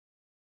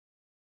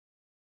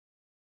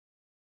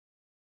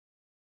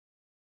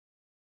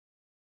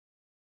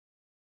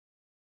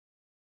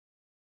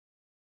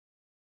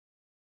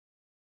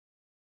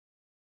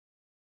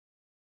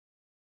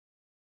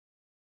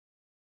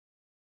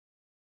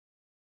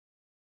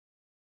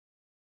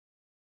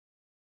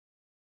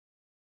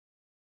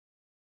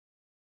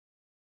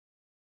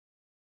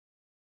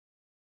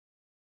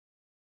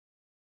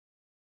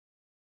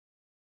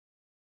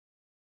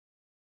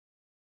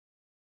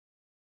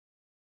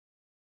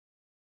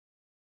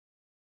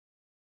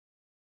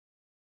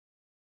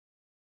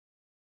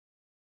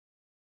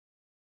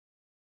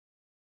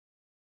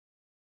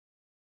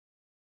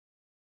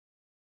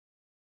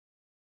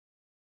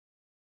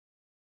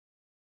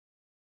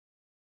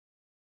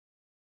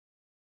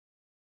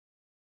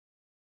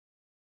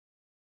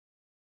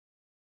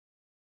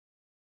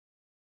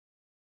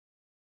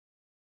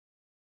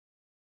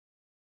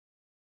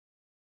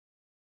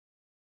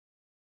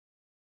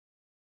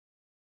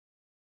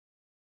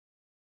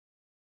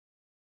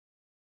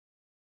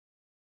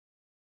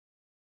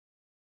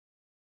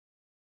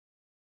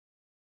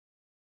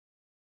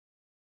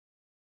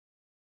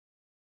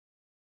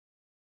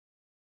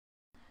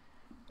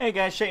Hey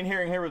guys, Shane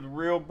Herring here with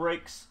Real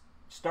Breaks.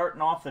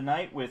 Starting off the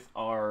night with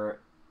our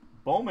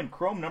Bowman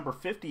Chrome number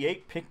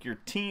 58. Pick your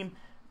team.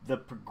 The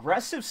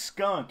Progressive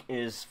Skunk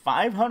is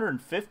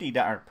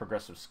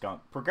 $550.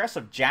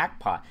 Progressive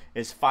Jackpot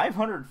is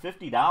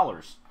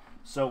 $550.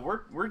 So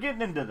we're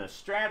getting into the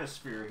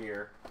stratosphere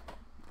here.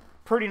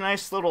 Pretty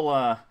nice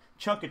little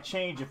chunk of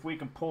change if we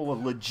can pull a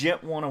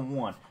legit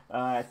one-on-one.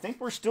 I think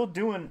we're still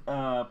doing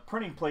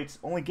printing plates.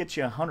 Only get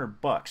you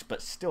 $100,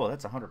 but still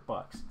that's $100.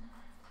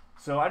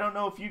 So I don't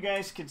know if you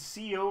guys can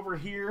see over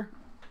here.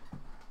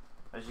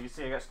 As you can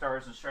see, I got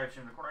stars and stripes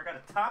in the corner. I got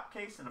a top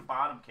case and a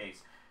bottom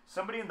case.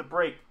 Somebody in the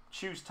break,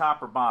 choose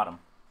top or bottom.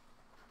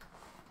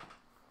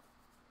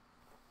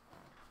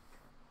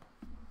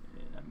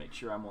 And I make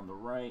sure I'm on the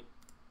right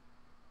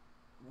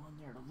one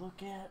there to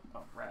look at.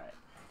 All right.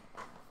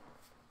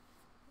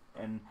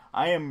 And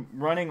I am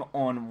running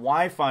on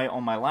Wi-Fi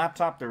on my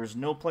laptop. There is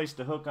no place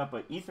to hook up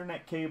an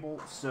Ethernet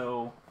cable,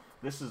 so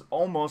this is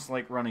almost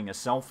like running a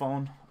cell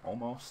phone.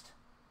 Almost.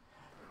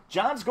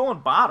 John's going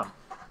bottom.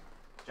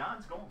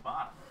 John's going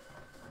bottom.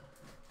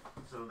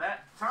 So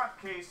that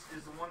top case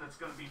is the one that's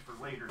going to be for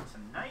later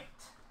tonight.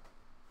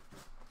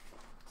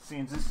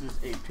 Seeing this is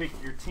a pick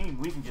your team,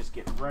 we can just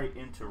get right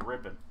into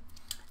ripping.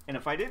 And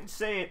if I didn't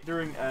say it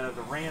during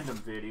the random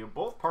video,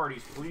 both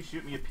parties, please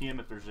shoot me a PM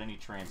if there's any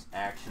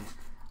transactions.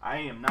 I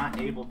am not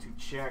able to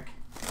check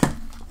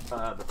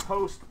the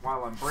post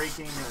while I'm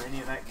breaking or any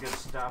of that good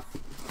stuff.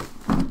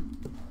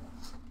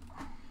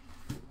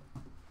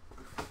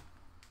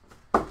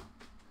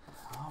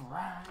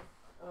 Alright.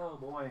 Oh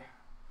boy.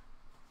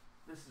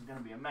 This is going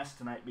to be a mess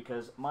tonight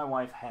because my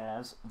wife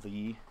has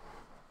the...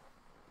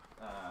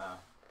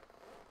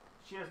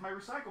 she has my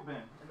recycle bin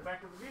in the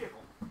back of the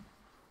vehicle.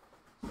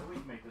 So we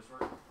can make this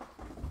work.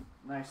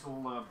 Nice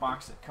little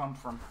box that come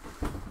from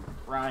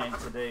Ryan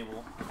today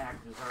will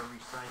act as our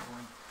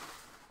recycling.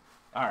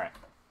 Alright.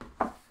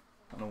 I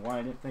don't know why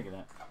I didn't think of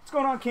that. What's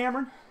going on,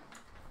 Cameron?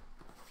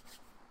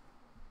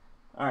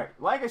 Alright,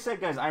 like I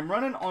said, guys, I'm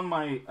running on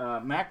my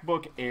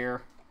MacBook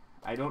Air.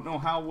 I don't know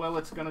how well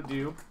it's going to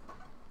do,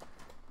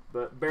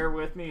 but bear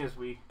with me as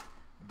we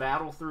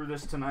battle through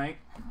this tonight.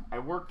 I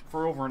worked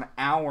for over an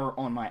hour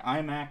on my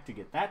iMac to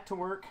get that to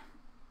work,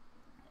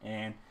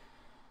 and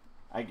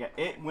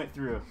it went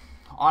through an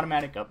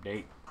automatic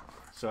update,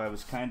 so I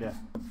was kind of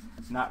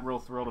not real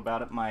thrilled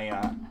about it.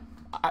 My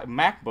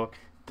MacBook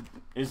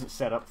isn't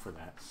set up for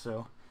that,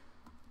 so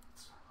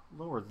let's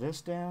lower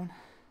this down.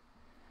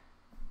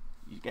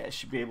 You guys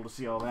should be able to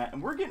see all that.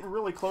 And we're getting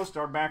really close to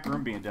our back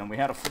room being done. We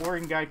had a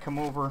flooring guy come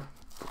over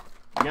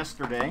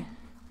yesterday.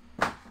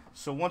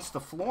 So once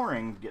the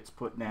flooring gets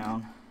put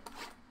down,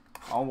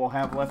 all we'll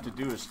have left to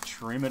do is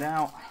trim it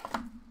out.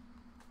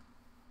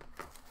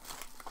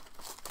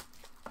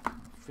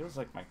 Feels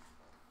like my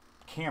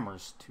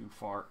camera's too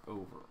far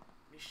over.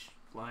 Let me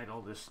slide all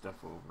this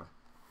stuff over.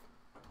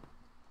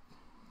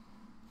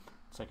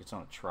 It's like it's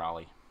on a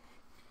trolley.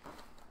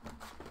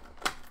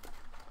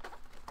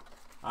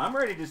 I'm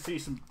ready to see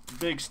some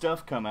big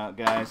stuff come out,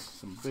 guys.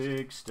 Some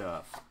big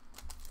stuff.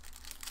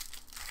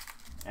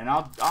 And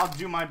I'll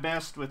do my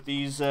best with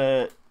these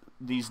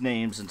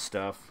names and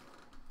stuff.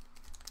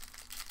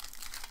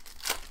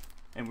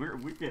 And we're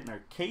getting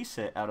our case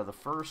set out of the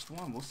first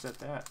one. We'll set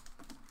that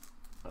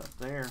up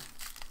there.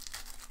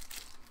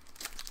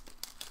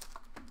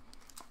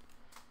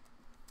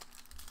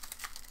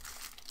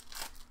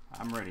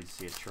 I'm ready to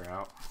see a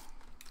trout.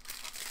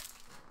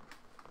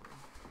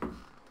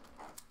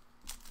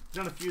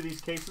 Done a few of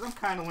these cases. I'm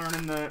kind of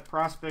learning the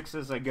prospects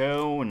as I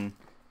go, and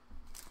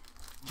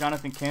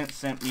Jonathan Kent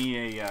sent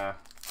me a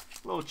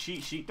little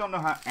cheat sheet. Don't know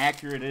how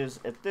accurate it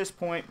is at this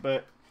point,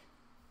 but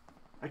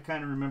I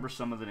kind of remember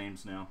some of the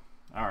names now.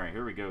 Alright,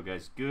 here we go,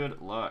 guys. Good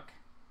luck.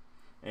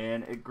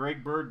 And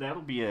Greg Bird,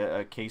 that'll be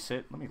a case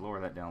hit. Let me lower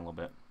that down a little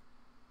bit.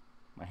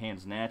 My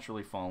hands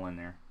naturally fall in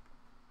there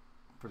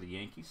for the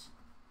Yankees.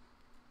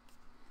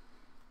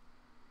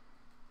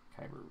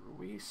 Kyber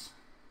Ruiz.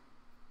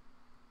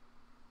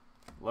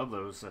 Love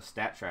those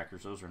stat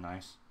trackers. Those are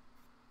nice.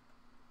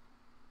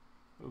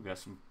 Oh, got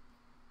some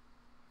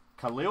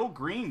Khalil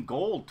Green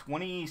Gold,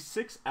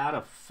 26 out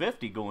of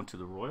 50 going to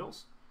the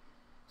Royals.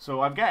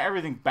 So I've got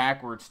everything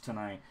backwards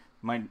tonight.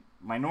 My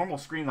normal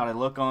screen that I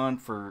look on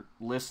for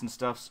lists and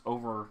stuff's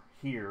over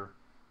here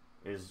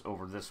is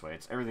over this way.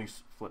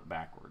 Everything's flipped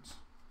backwards.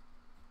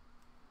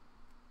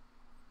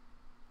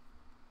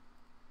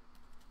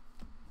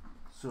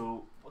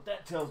 So what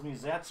that tells me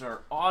is that's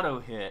our auto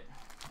hit.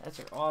 That's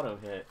our auto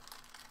hit.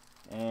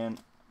 And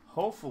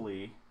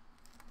hopefully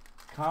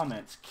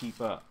comments keep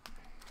up.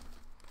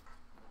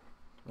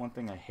 One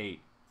thing I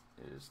hate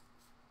is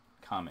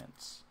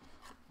comments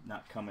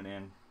not coming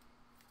in.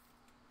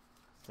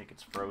 I think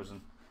it's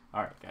frozen.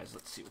 Alright guys,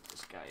 let's see what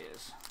this guy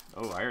is.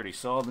 Oh, I already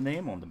saw the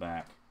name on the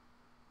back.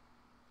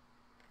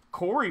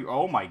 Corey,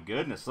 oh my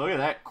goodness, look at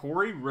that.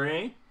 Corey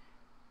Ray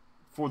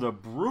for the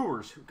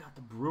Brewers. Who got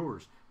the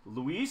Brewers?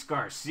 Luis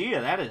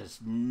Garcia, that is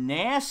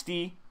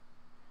nasty.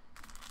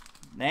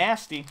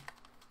 Nasty.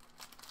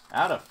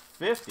 Out of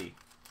 50.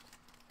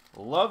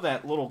 Love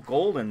that little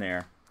gold in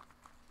there.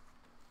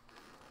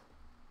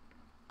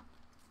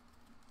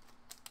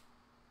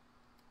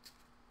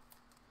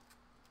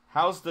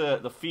 How's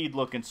the feed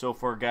looking so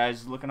far,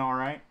 guys? Looking all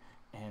right?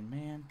 And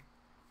man,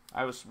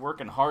 I was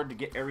working hard to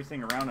get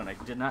everything around, and I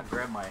did not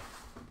grab my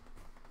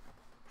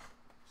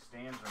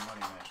stands or money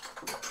mesh.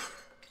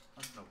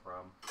 That's no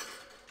problem.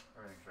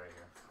 Everything's right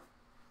here.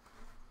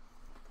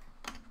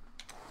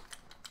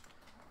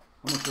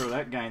 I'm going to throw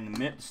that guy in the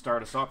mitt to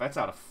start us off. That's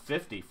out of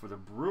 50 for the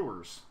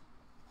Brewers.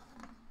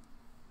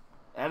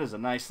 That is a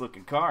nice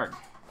looking card.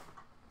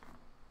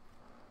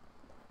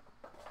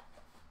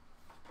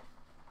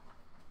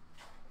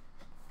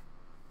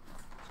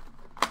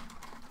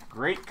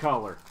 Great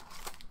color.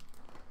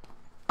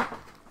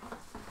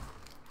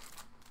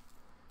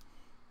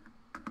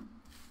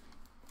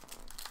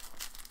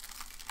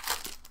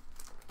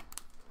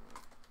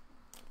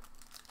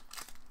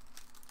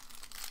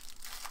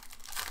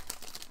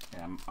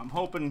 Yeah, I'm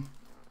hoping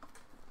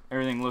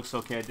everything looks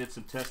okay. I did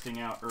some testing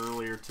out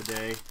earlier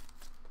today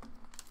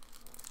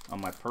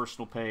on my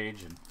personal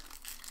page and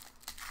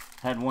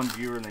had one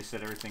viewer and they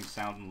said everything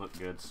sounded and looked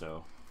good,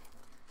 so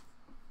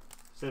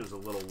said it was a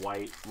little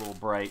white, a little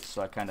bright, so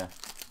I kind of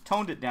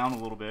toned it down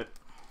a little bit.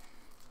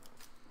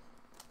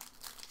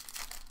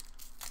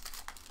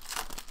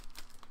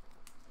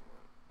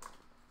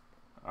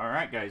 All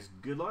right, guys,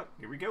 good luck.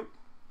 Here we go.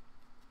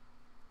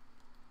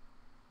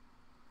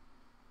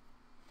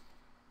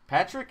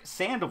 Patrick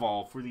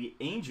Sandoval for the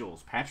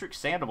Angels. Patrick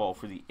Sandoval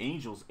for the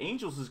Angels.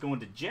 Angels is going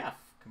to Jeff.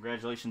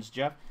 Congratulations,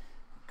 Jeff.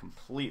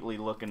 Completely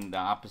looking the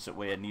opposite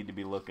way I need to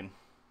be looking.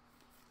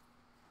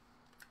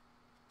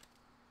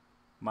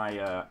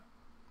 My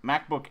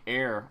MacBook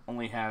Air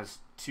only has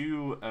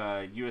two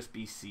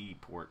USB-C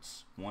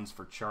ports. One's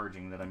for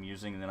charging that I'm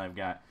using, and then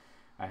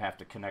I have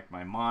to connect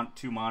my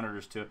two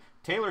monitors to it.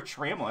 Taylor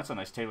Trammell, that's a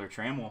nice Taylor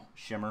Trammell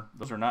shimmer.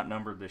 Those are not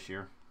numbered this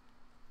year.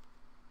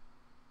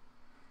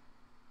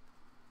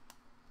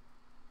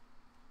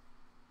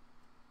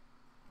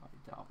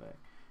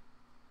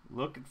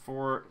 Looking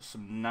for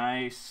some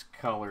nice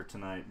color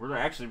tonight.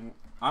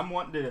 I'm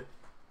wanting to hit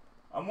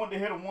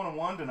a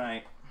 101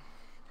 tonight.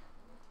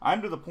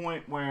 I'm to the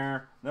point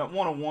where that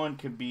 101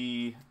 could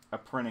be a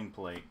printing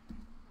plate.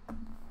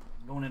 I'm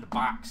going into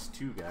box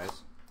 2,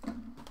 guys.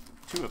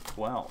 2 of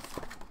 12.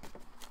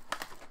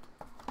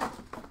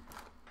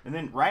 And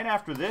then right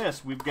after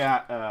this, we've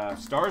got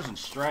Stars and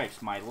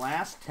Stripes. My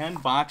last 10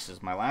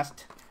 boxes, my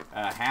last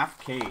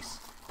half case.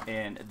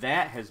 And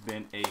that has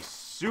been a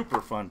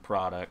super fun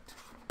product.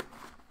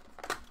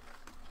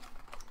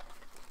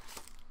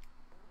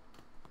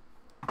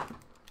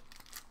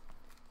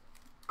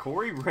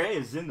 Corey Ray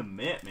is in the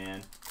mitt,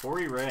 man.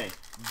 Corey Ray,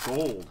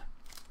 gold.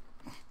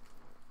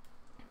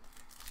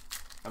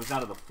 I was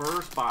out of the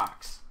first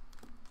box.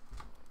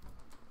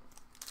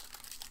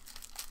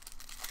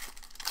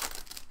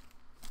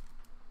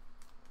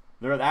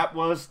 There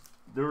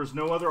was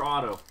no other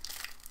auto.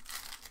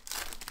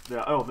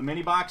 The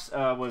mini box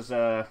was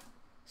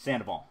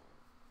Sandoval.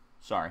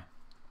 Sorry.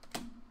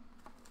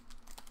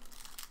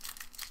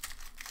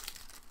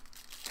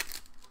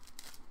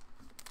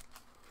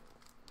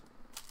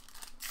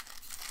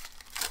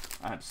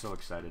 I'm so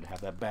excited to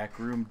have that back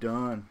room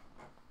done.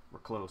 We're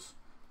close.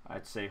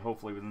 I'd say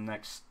hopefully within the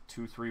next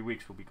 2-3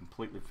 weeks we'll be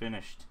completely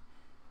finished.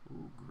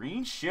 Ooh,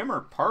 green shimmer.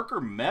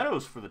 Parker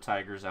Meadows for the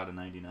Tigers out of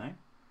 99.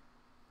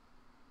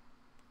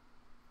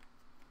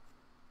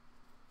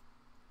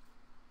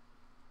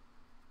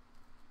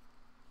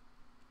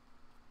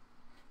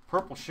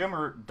 Purple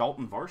shimmer.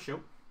 Dalton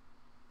Varsho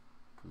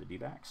for the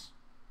D-backs.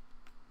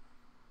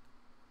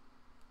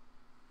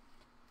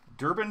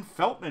 Durbin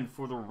Feltman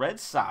for the Red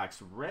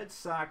Sox. Red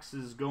Sox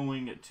is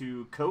going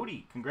to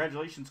Cody.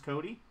 Congratulations,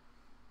 Cody.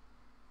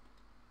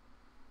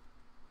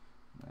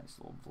 Nice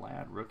little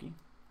Vlad rookie.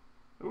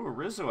 Ooh,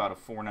 Rizzo out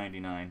of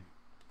 $4.99.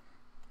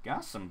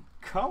 Got some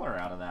color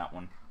out of that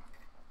one.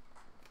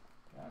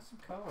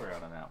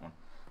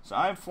 So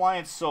I'm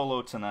flying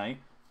solo tonight.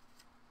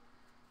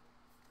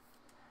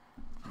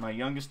 My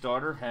youngest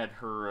daughter had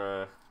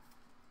her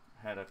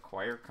had a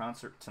choir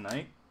concert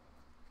tonight.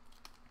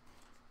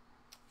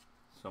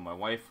 So my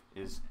wife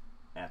is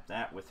at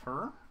that with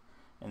her.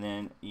 And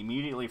then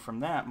immediately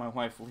from that, my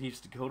wife leaves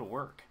to go to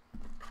work.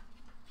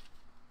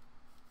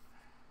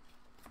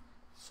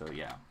 So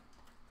yeah,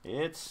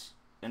 it's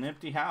an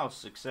empty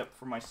house except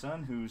for my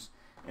son who's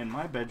in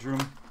my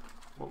bedroom.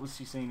 What was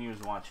he saying he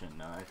was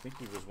watching? I think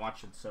he was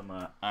watching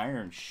some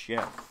Iron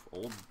Chef,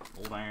 old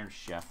Iron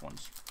Chef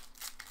ones.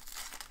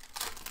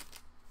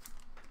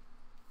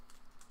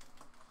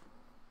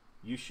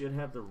 You should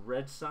have the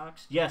Red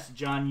Sox. Yes,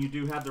 John, you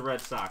do have the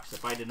Red Sox.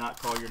 If I did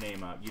not call your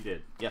name out, you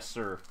did. Yes,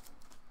 sir.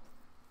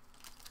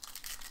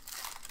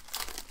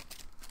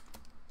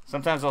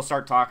 Sometimes I'll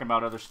start talking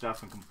about other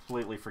stuff and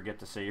completely forget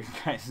to say your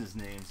guys'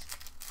 names.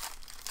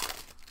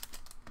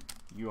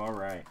 You are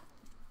right.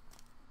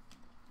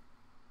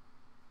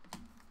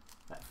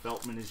 That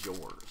Feltman is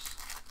yours.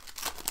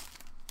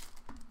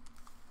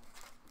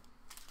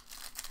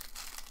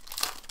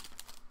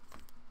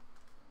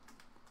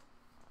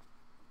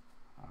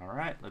 All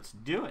right, let's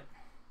do it.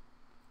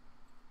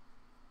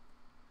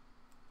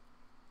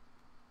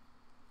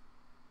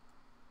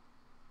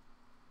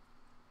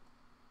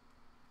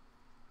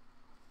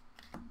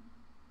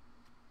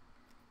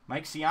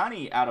 Mike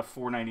Ciani out of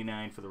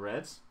 499 for the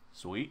Reds.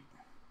 Sweet.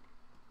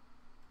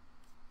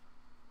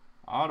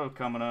 Auto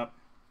coming up.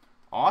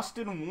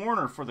 Austin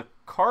Warner for the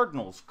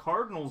Cardinals.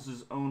 Cardinals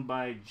is owned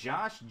by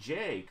Josh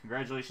J.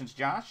 Congratulations,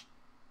 Josh.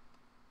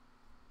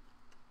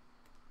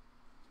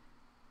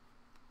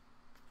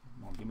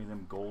 Come on, give me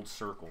them gold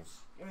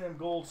circles. Give me them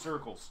gold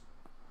circles.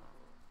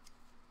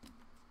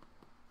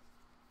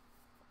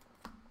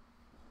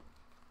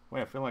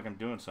 Wait, I feel like I'm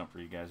doing something for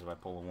you guys if I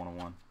pull a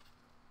 101.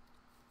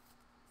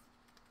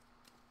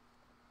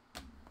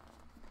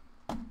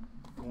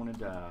 Going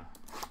into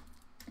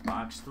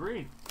box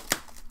 3.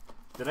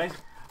 Did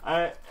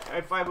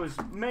if I was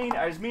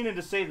meaning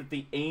to say that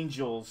the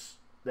Angels,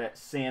 that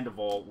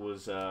Sandoval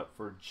was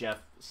for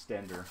Jeff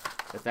Stender.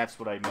 If that's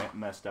what I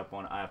messed up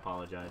on, I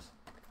apologize.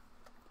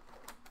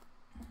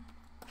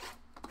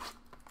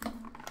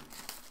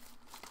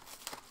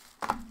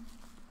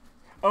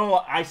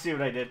 Oh, I see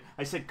what I did.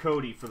 I said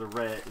Cody for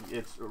the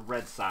It's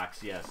Red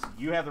Sox, yes.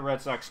 You have the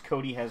Red Sox,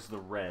 Cody has the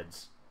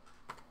Reds.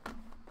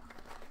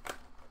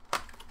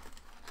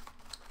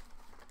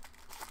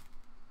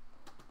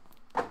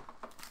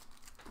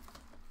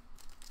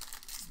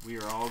 We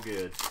are all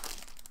good.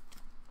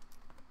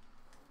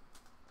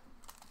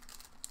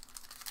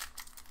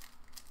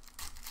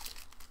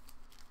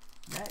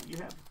 Matt, you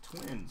have the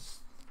Twins.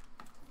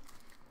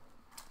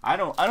 I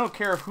don't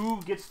care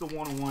who gets the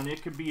 101.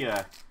 It could be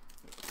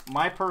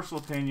my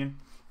personal opinion,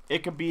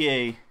 it could be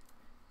a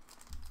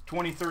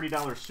 $20, $30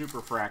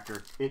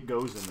 Superfractor. It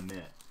goes in the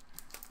Mitt.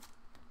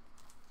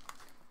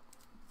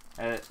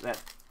 That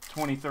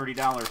 $20, $30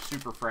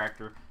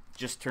 Superfractor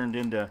just turned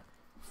into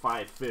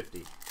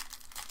 $5.50.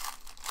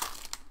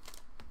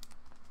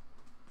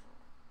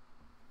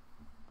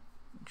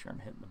 Make sure I'm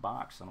hitting the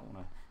box. I don't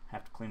want to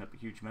have to clean up a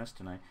huge mess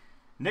tonight.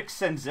 Nick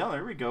Senzel,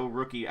 there we go.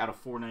 Rookie out of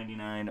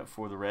 499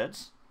 for the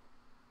Reds.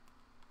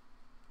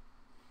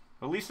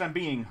 At least I'm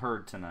being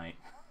heard tonight.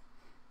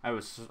 I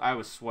was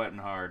sweating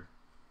hard.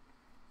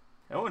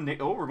 Oh, and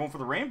we're going for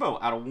the rainbow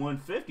out of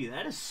 150.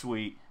 That is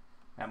sweet.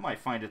 That might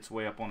find its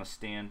way up on a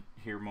stand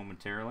here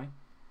momentarily.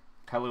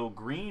 Khalil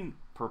Green,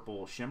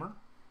 purple shimmer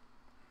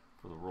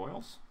for the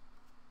Royals.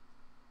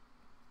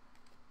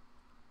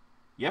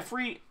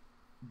 Jeffrey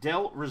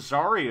Del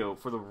Rosario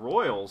for the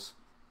Royals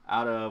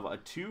out of a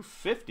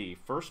 250.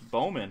 First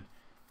Bowman.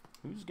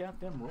 Who's got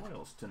them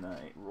Royals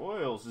tonight?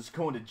 Royals is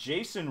going to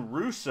Jason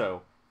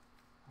Russo.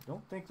 I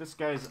don't think this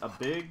guy's a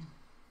big,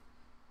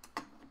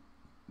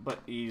 but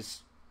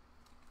he's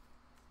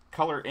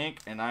color ink,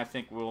 and I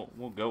think we'll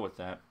go with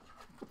that.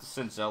 Put the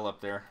Senzel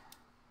up there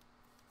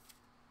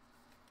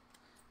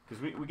because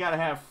we got to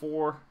have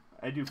 4.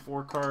 I do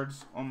 4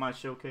 cards on my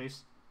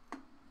showcase.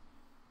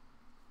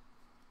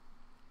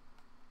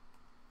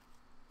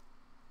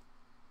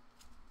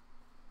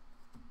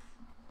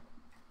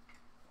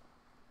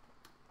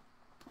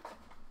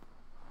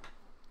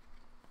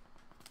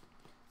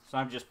 So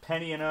I'm just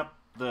pennying up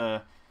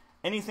the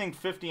anything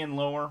 50 and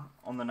lower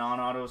on the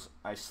non-autos.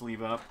 I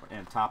sleeve up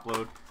and top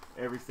load.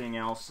 Everything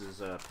else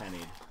is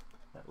pennied,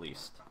 at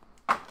least.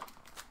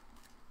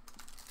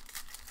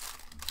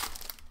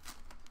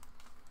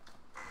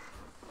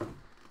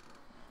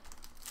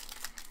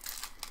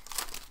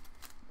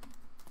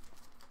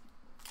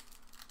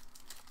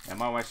 And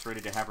my wife's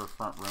ready to have her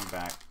front room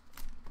back.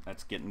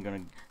 That's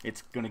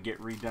it's gonna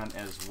get redone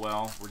as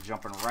well. We're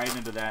jumping right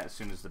into that as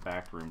soon as the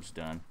back room's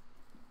done.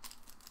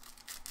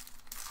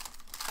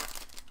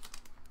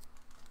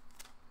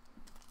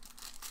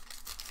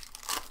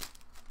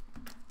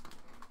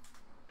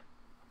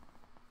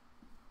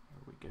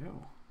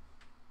 Go.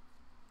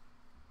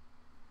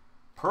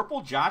 Purple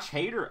Josh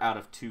Hader out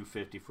of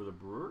 250 for the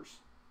Brewers.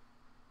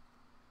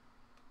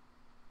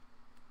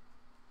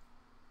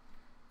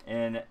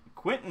 And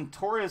Quentin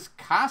Torres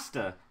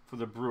Costa for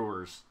the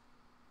Brewers.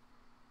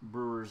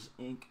 Brewers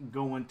ink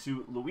going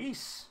to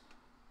Luis.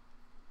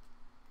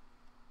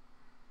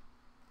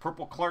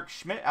 Purple Clark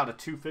Schmidt out of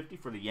 250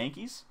 for the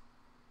Yankees.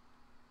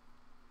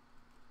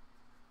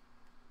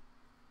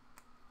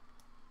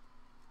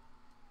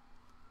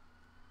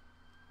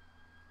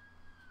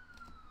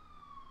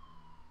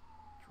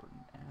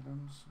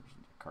 Adams,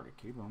 Carter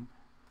K-Boom,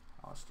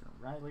 Austin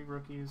Riley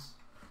rookies.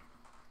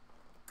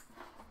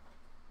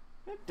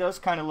 It does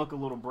kind of look a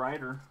little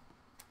brighter.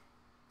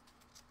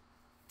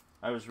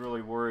 I was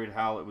really worried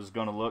how it was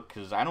going to look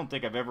because I don't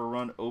think I've ever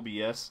run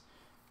OBS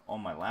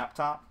on my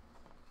laptop.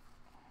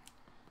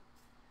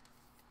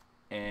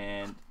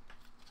 And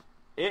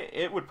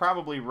it would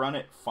probably run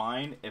it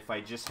fine if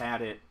I just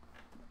had it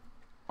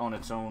on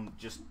its own,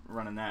 just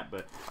running that.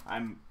 But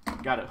I'm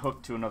got it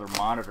hooked to another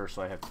monitor,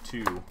 so I have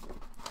 2.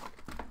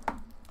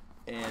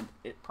 And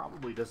it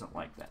probably doesn't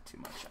like that too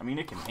much. I mean,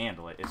 it can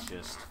handle it. It's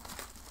just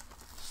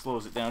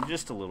slows it down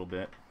just a little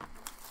bit.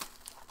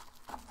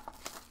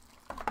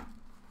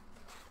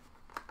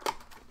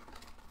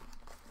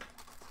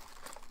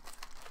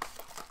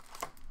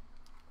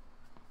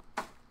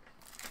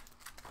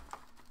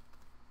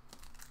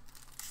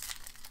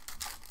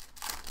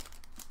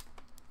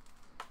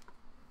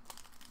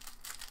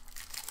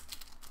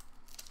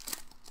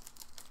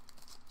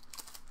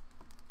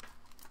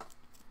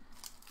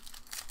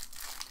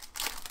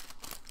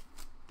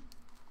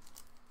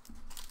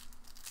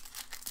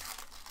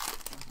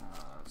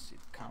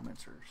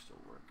 attachments are still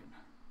working.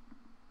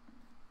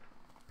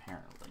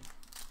 Apparently.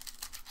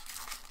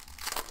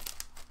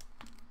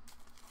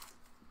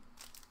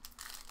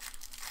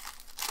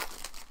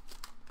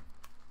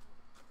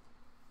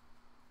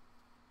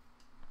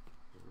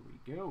 There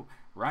we go.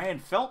 Ryan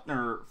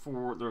Feltner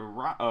for the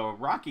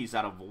Rockies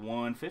out of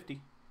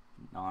 150.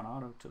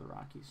 Non-auto to the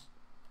Rockies.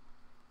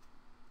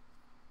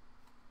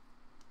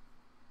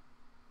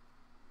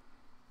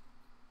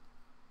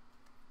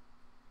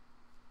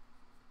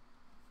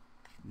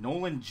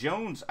 Nolan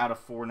Jones out of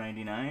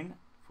 499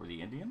 for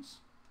the Indians.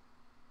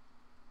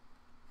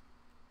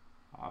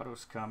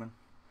 Auto's coming.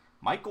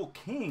 Michael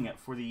King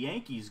for the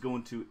Yankees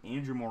going to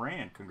Andrew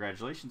Moran.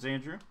 Congratulations,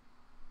 Andrew.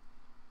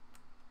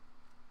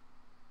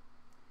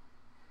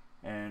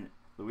 And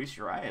Luis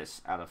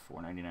Urias out of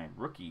 499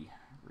 rookie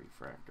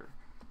refractor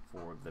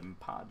for the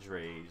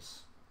Padres.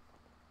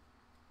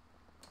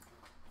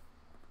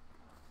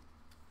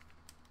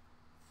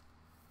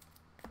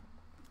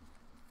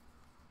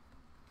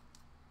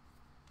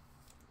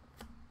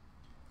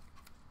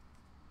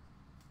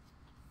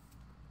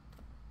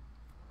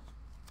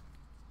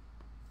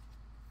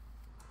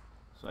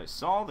 So I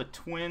saw the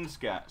Twins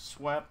got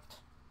swept.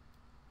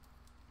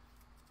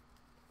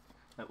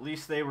 At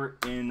least they were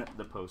in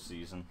the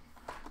postseason.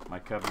 My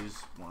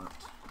Cubbies weren't.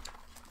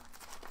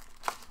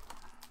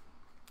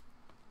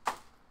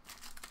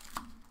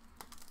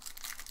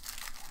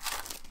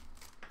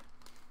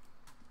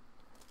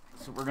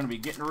 So we're going to be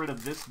getting rid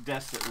of this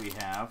desk that we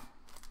have.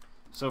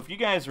 So if you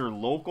guys are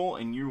local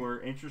and you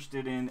are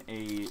interested in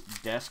a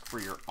desk for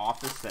your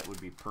office that would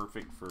be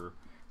perfect for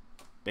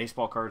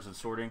baseball cards and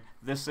sorting,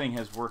 this thing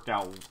has worked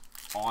out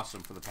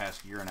awesome for the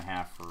past year and a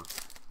half for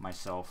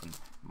myself and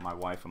my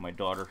wife and my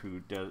daughter,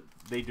 who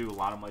they do a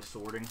lot of my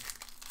sorting.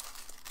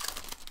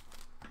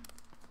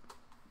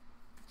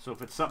 So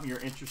if it's something you're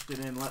interested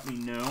in, let me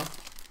know.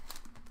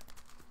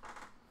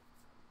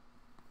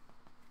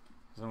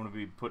 Because I'm going to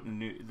be putting a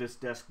new. This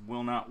desk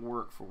will not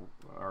work for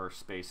our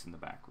space in the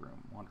back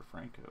room. Wander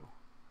Franco.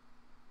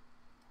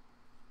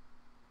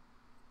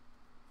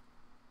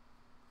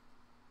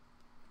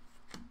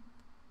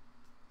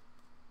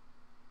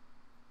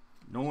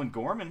 Nolan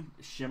Gorman,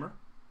 Shimmer,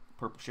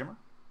 Purple Shimmer.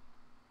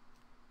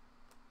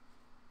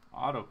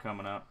 Auto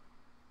coming up.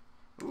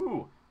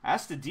 Ooh,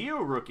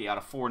 Astudillo rookie out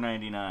of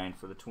 499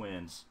 for the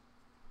Twins.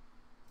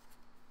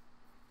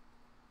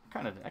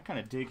 I kind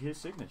of dig his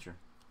signature.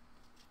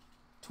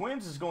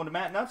 Twins is going to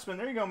Matt Nutzman.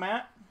 There you go,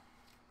 Matt.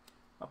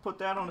 I'll put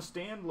that on a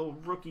stand. Little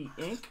rookie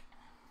ink.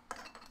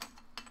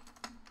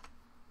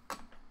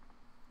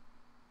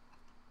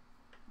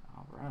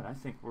 All right, I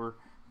think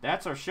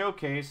that's our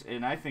showcase,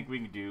 and I think we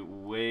can do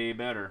way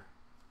better.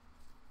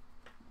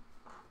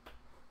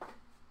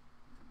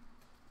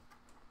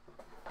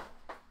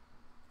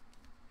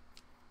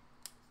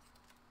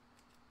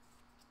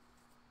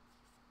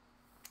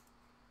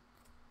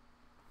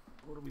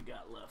 What do we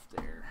got left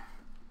there?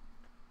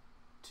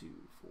 2,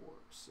 4,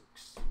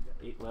 6. We got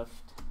 8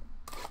 left.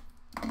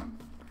 So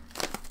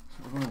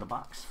we're going to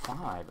box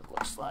 5, it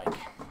looks like,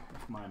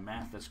 if my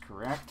math is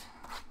correct.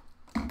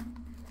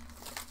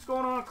 What's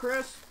going on,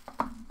 Chris?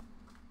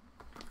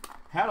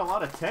 Had a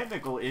lot of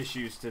technical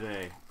issues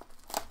today.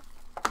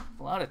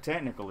 A lot of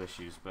technical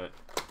issues, but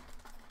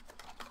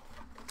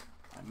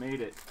I made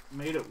it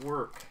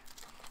work.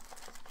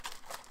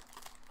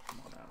 Come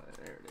on out of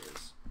there. It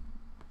is.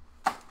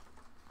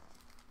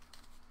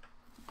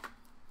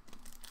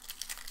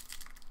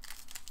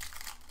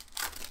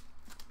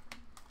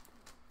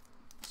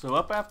 So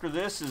up after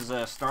this is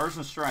Stars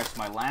and Stripes.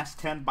 My last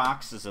 10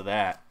 boxes of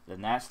that.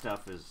 And that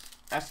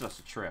stuff's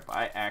a trip.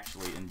 I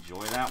actually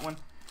enjoy that one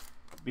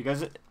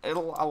because a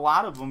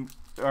lot of them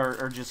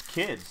are just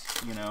kids,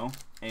 you know.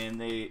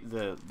 And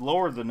the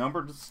lower the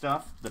numbered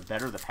stuff, the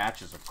better the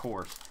patches, of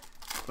course.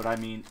 But I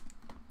mean,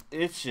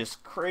 it's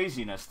just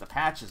craziness, the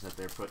patches that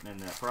they're putting in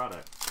that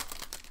product.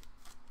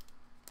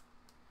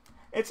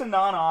 It's a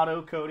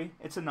non-auto, Cody.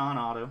 It's a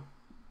non-auto,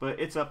 but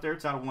it's up there.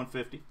 It's out of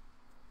 150.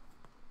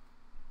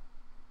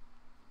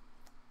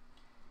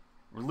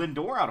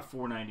 Lindor out of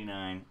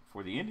 499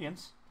 for the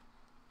Indians.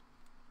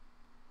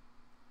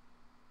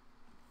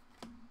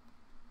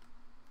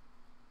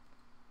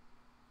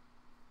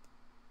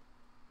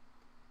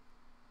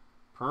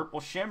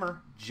 Purple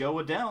Shimmer, Joe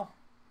Adell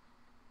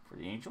for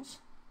the Angels.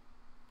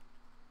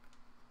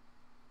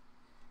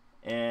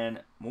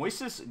 And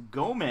Moises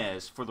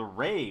Gomez for the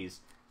Rays.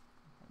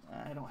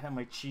 I don't have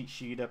my cheat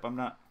sheet up. I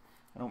don't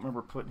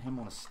remember putting him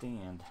on a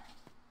stand.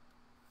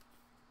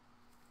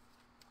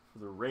 For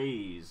the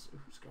Rays.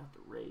 Who's got the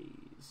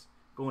Rays?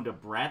 Going to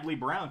Bradley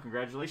Brown.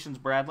 Congratulations,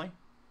 Bradley.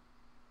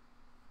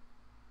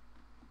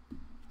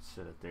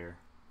 Set it there.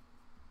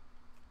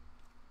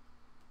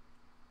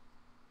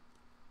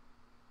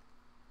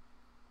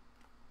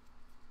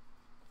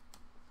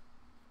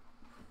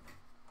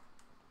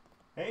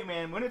 Hey,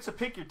 man, when it's a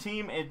pick your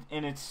team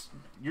and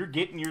you're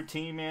getting your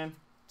team, man,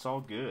 it's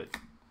all good.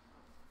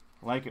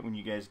 I like it when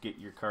you guys get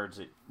your cards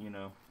that, you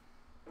know.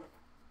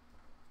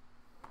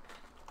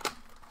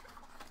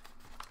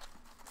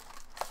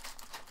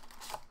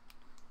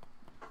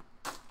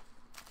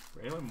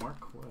 Braylon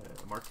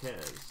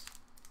Marquez.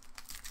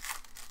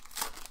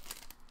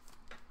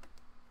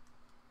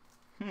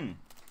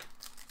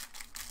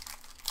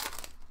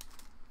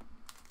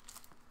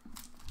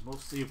 We'll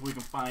see if we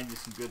can find you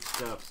some good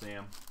stuff,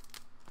 Sam.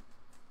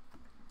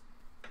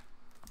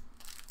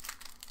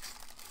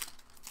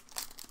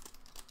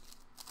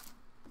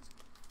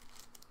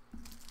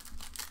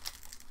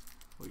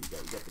 What you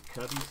got? You got the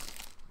Cubbies?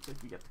 Looks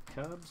like you got the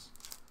Cubs.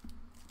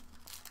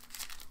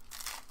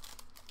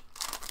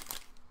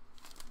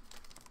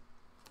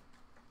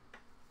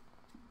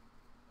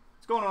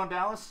 What's going on,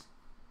 Dallas?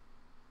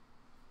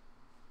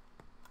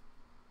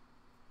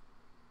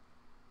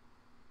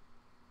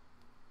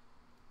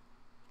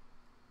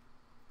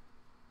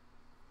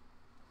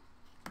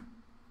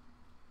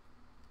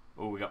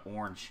 Oh, we got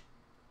orange.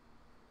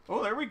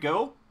 Oh, there we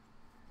go.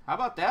 How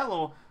about that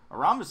little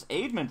Aramis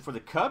Aidman for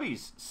the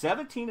Cubbies?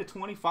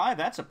 17/25.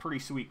 That's a pretty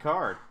sweet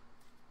card.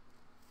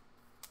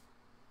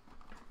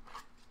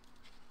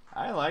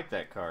 I like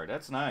that card.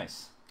 That's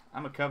nice.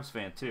 I'm a Cubs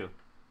fan, too.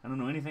 I don't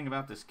know anything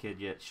about this kid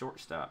yet.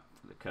 Shortstop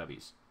for the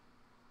Cubbies.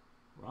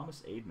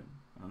 Aramis Aidman.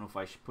 I don't know if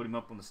I should put him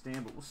up on the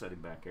stand, but we'll set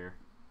him back there.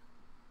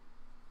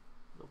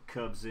 Little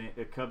Cubs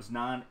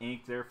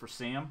non-ink there for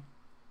Sam.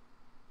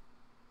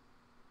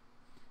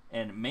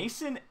 And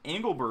Mason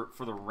Engelbert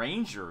for the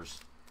Rangers.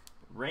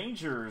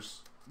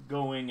 Rangers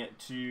going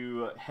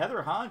to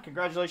Heather Hahn.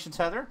 Congratulations,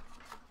 Heather.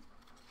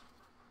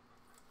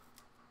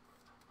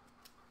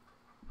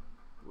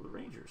 For the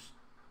Rangers.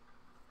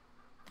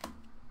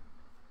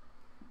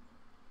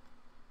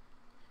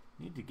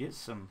 Need to get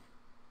some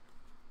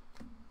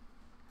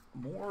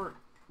more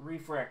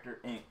Refractor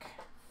ink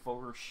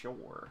for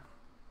sure.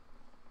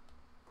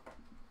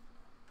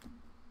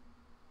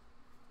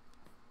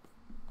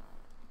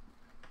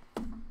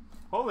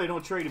 Oh, they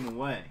don't trade him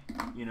away.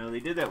 You know,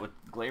 they did that with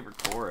Gleyber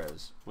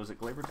Torres. Was it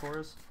Gleyber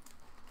Torres?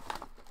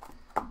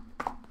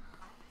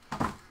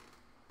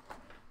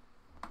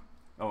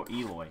 Oh,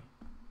 Eloy.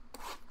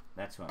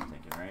 That's what I'm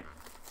thinking, right?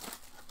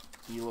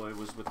 Eloy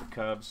was with the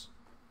Cubs.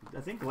 I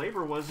think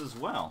Gleyber was as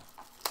well.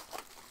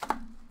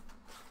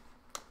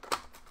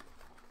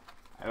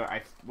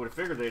 I would have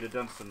figured they'd have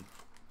done some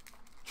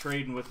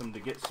trading with him to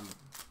get some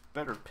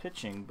better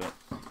pitching, but...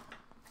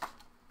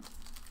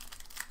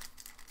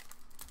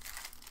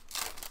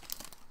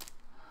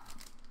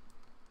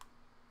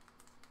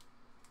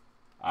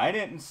 I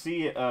didn't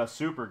see a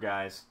super,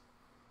 guys.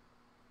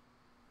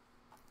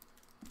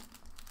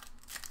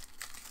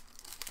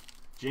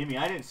 Jamie,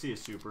 I didn't see a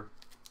super.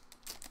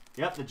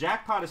 Yep, the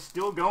jackpot is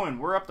still going.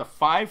 We're up to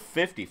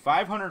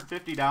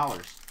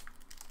 $550.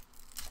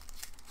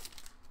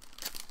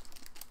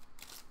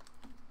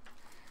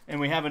 And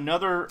we have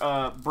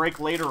another break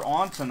later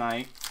on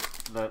tonight.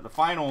 The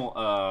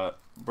final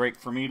break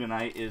for me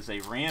tonight is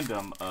a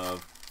random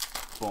of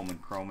Bowman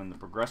Chrome, and the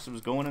progressive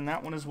is going in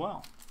that one as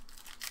well.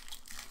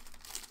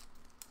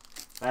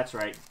 That's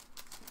right.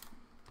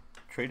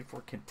 Traded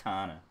for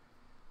Quintana.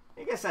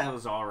 I guess that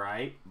was all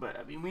right, but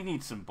I mean, we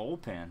need some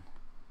bullpen.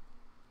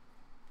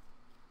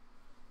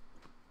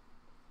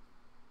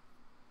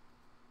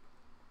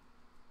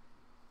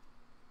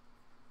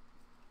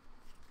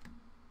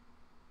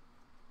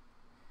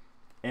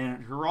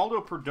 And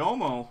Geraldo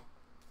Perdomo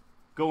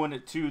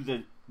going to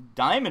the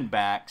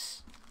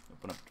Diamondbacks.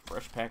 Open up a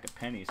fresh pack of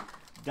pennies.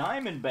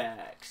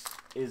 Diamondbacks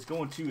is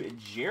going to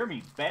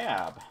Jeremy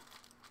Babb.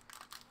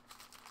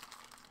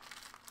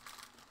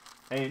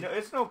 Hey, no,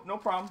 it's no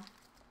problem.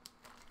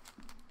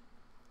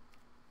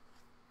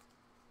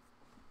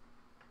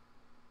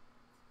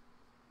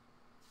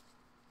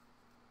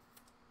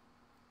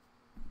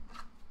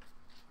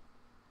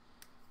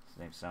 His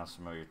name sounds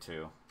familiar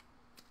too.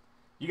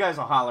 You guys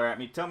will holler at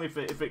me. Tell me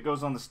if it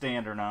goes on the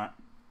stand or not.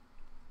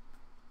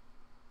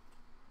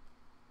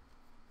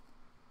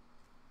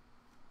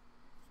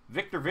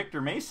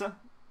 Victor Mesa,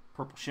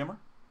 purple shimmer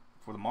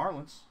for the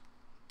Marlins.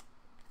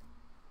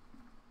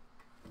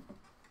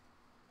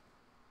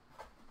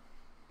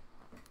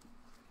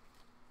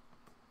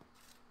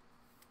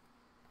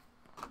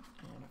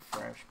 And a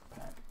fresh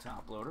pack of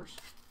top loaders.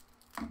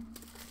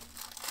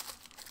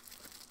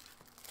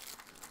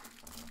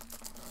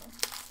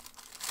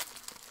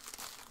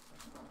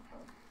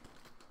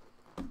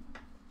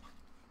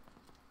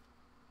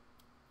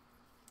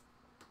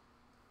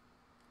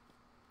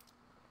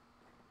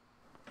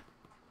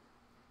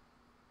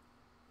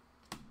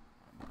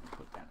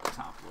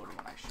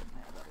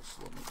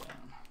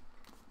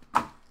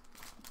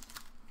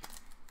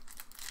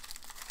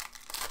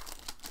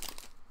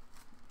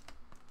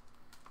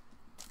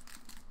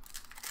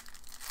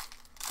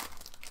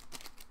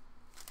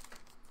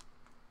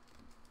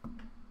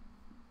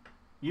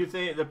 You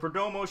think the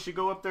Perdomo should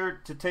go up there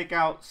to take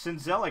out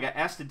Senzel? I got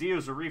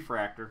Astudillo's a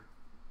refractor.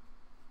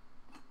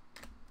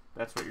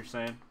 That's what you're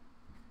saying?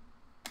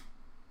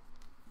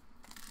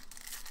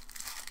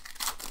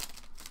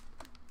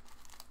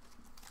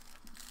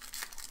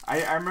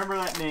 I remember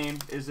that name.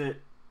 Is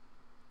it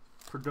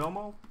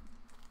Perdomo?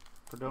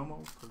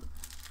 Perdomo?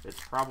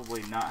 It's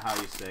probably not how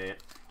you say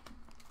it.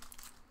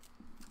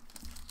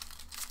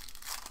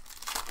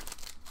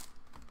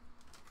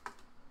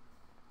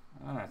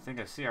 think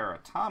I see our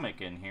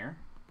Atomic in here.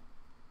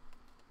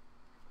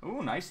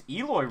 Ooh, nice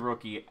Eloy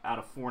rookie out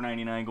of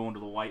 499 going to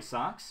the White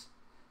Sox.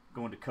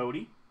 Going to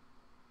Cody.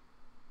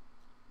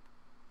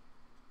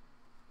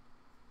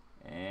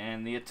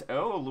 And the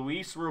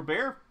Luis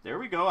Robert. There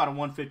we go, out of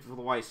 150 for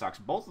the White Sox.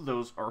 Both of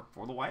those are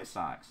for the White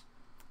Sox.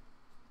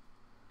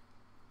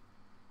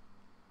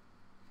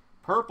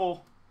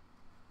 Purple,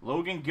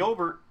 Logan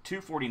Gilbert,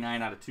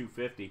 249 out of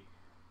 250.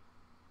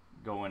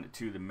 Going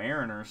to the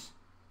Mariners.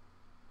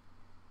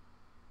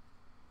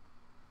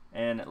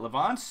 And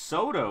Levon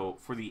Soto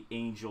for the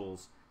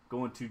Angels.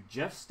 Going to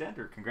Jeff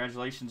Stender.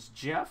 Congratulations,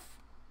 Jeff.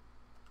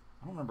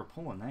 I don't remember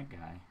pulling that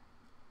guy.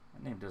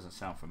 That name doesn't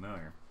sound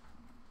familiar.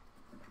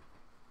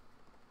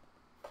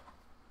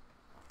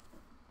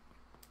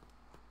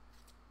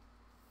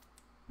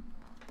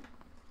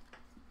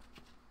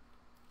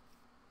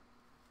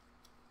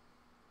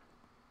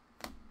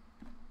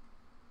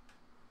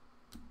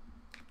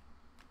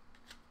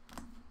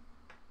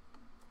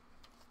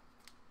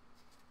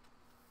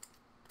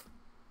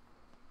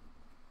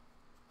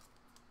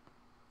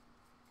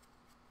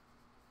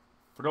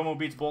 Perdomo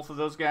beats both of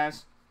those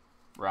guys.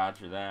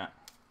 Roger that.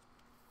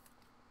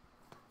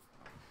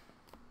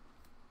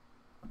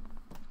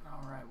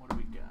 All right, what do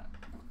we got?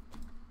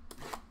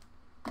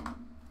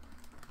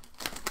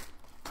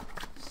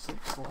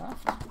 6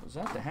 left. Was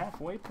that the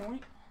halfway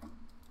point?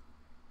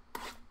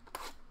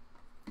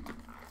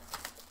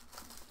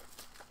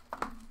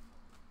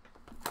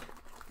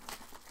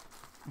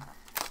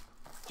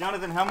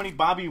 Jonathan, how many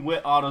Bobby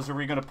Witt autos are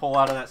we going to pull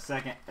out of that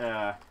second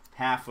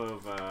half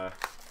of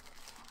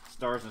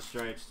Stars and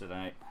Stripes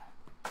tonight?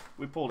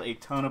 We pulled a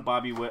ton of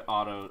Bobby Witt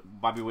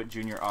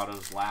Jr.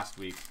 autos last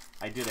week.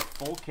 I did a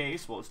full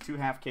case. Well, it was 2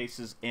 half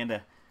cases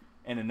and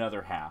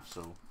another half.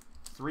 So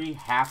 3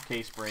 half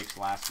case breaks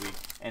last week,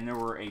 and there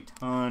were a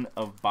ton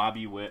of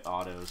Bobby Witt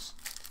autos.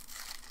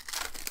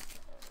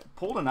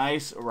 Pulled a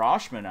nice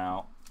Rashman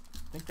out. I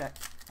think that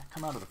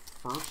come out of the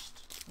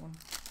first one.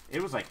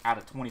 It was like out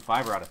of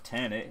 25 or out of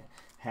 10. It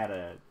had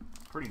a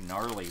pretty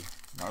gnarly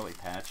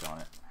patch on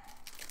it.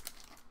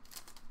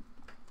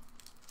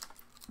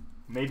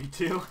 Maybe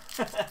 2.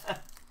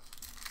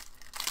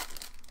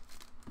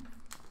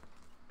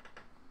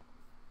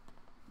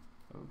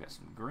 Oh, we got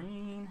some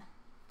green.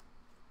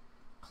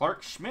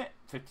 Clark Schmidt,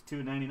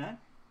 52.99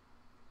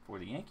 for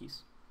the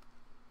Yankees.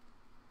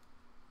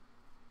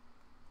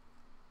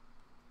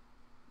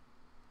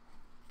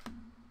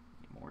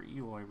 More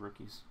Eloy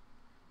rookies.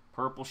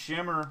 Purple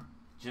Shimmer,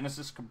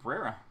 Genesis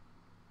Cabrera.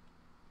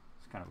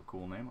 It's kind of a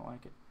cool name. I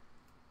like it.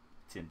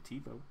 Tim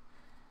Tebow.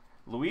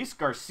 Luis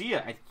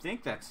Garcia, I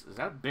think is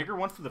that a bigger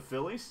one for the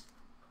Phillies?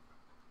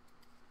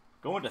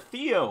 Going to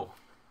Theo.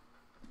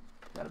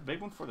 Is that a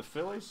big one for the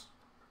Phillies?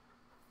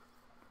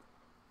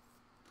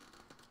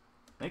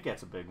 I think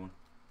that's a big one.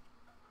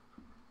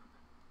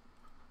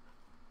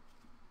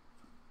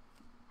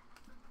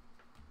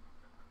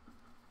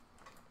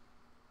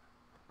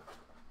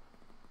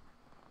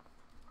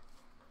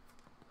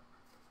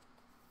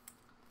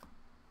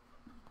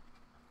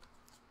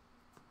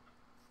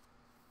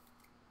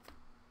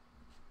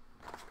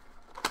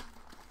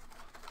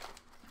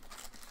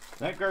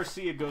 That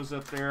Garcia goes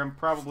up there. I'm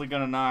probably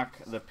going to knock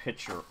the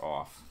pitcher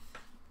off.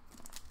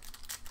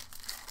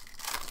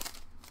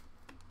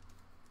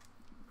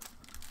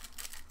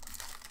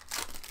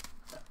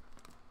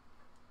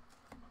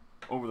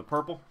 Over the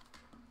purple?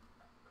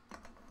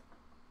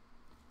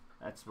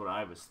 That's what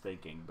I was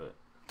thinking, but...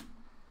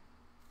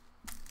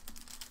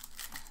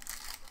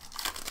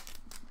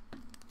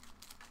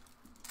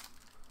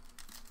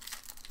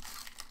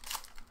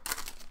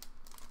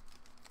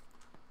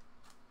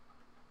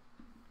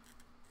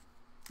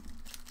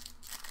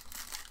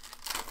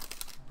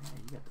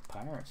 You got the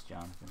Pirates,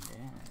 Jonathan.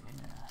 Yeah.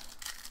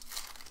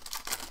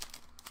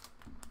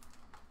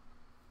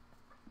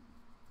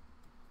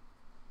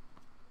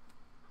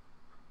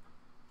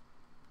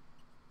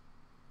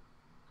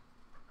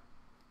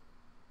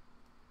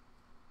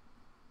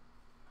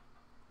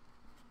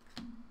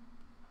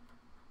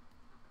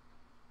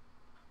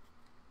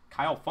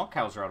 Kyle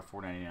Funkhauser out of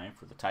 499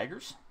 for the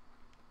Tigers.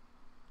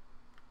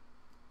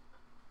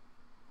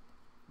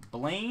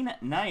 Blaine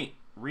Knight,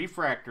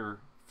 Refractor,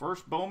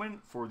 first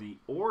Bowman for the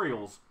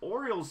Orioles.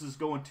 Orioles is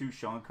going to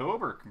Sean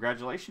Kober.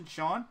 Congratulations,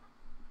 Sean.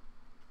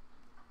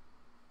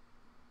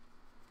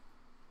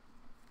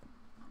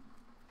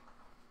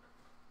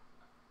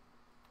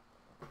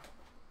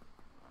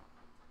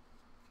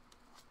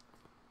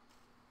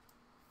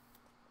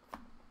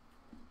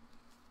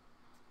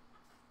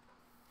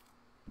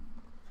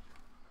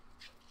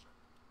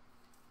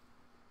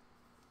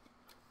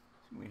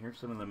 We hear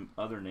some of the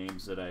other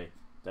names that I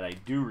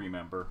do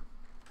remember.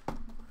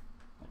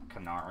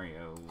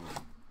 Canario,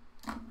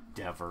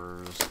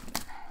 Devers,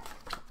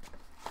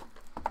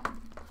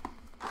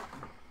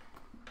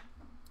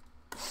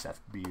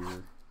 Seth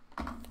Beer.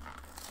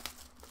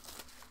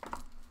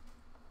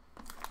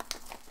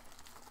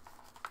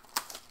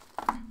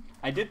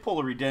 I did pull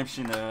a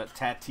redemption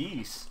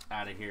Tatis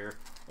out of here.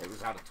 It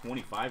was out of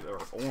 25, or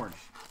orange.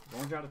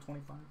 Orange out of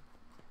 25?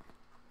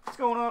 What's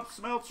going on,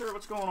 Smeltzer?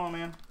 What's going on,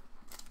 man?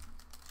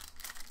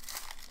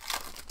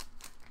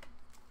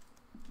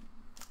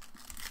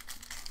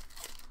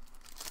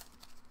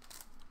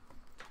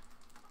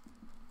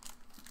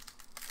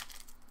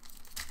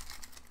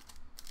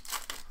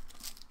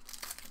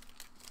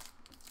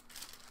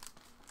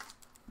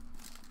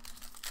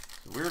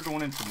 So we're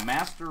going into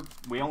master.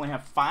 We only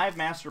have 5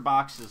 master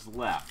boxes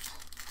left.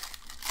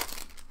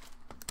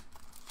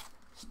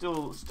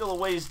 Still a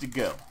ways to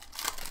go.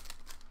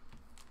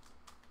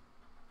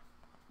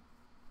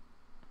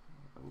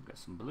 Oh, got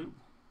some blue.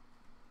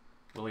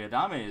 Willie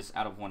Adame is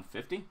out of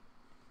 150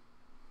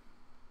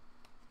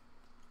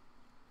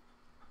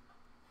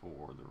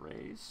 for the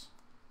Rays.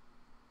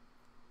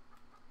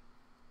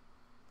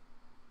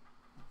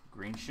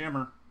 Green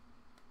Shimmer.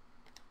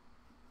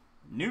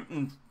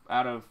 Newton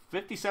out of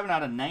 57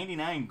 out of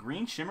 99.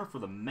 Green Shimmer for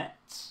the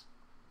Mets.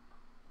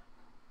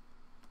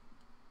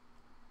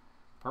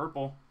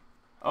 Purple.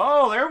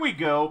 Oh, there we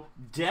go.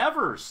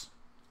 Devers.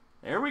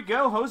 There we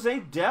go.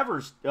 Jose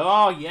Devers.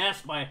 Oh,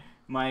 yes. My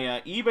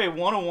eBay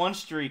 101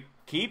 streak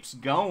keeps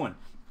going.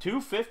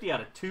 250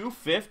 out of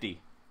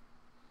 250.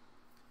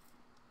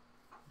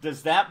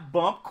 Does that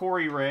bump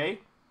Corey Ray?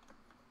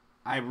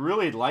 I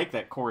really like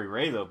that Corey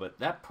Ray, though, but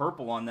that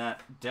purple on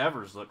that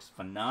Devers looks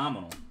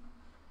phenomenal.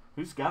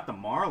 Who's got the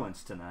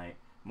Marlins tonight?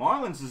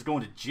 Marlins is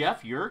going to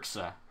Jeff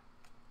Yerxa.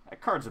 That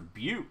card's a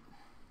beaut.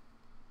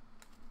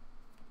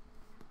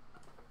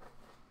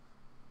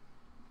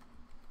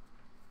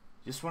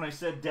 Just when I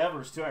said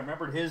Devers, too, I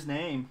remembered his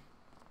name.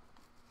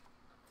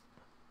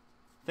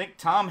 I think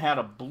Tom had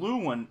a blue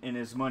one in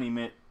his money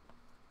mitt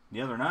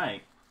the other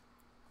night.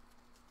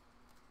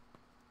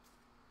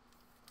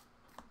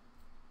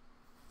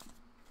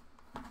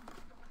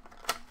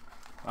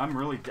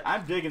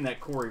 I'm digging that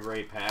Corey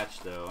Ray patch,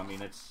 though. I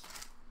mean, it's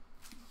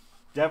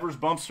Devers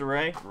bumps to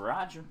Ray.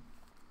 Roger.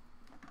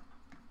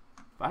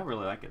 I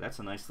really like it. That's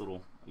a nice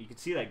little. You can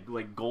see that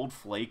like gold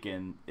flake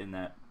in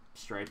that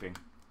striping.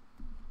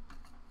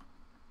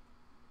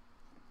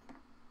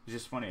 It's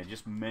just funny. I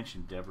just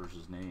mentioned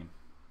Devers' name.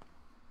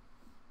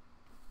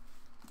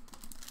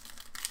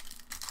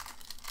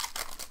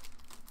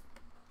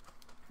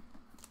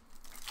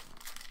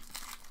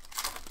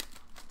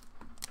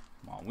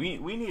 Come on, we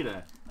need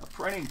a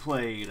printing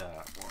plate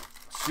or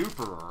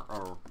super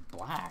or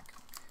black.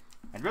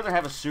 I'd rather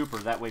have a super.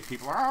 That way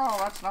people are, oh,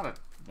 that's not a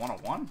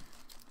 101.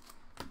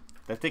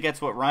 I think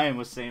that's what Ryan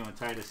was saying when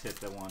Titus hit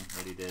the one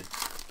that he did.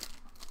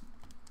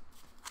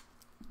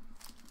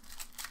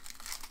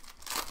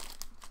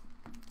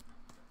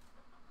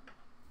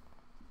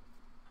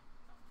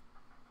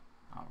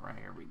 All right,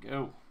 here we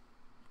go.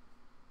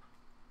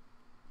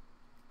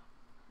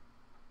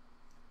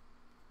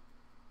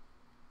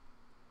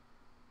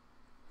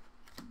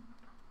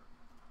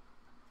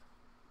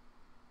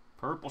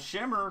 Purple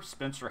Shimmer,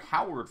 Spencer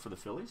Howard for the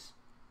Phillies.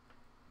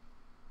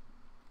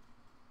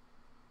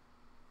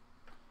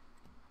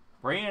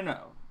 Brian,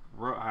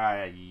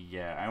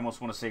 yeah, I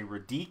almost want to say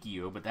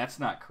Radicchio, but that's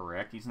not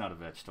correct. He's not a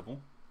vegetable.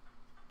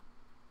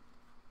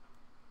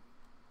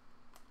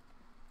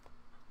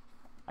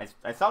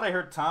 I thought I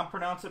heard Tom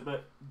pronounce it,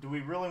 but do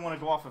we really want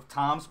to go off of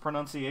Tom's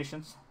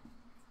pronunciations?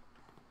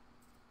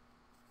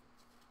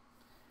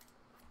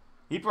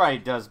 He probably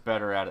does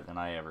better at it than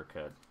I ever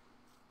could.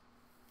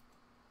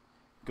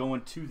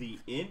 Going to the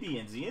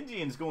Indians. The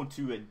Indians going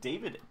to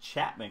David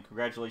Chapman.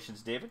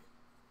 Congratulations, David.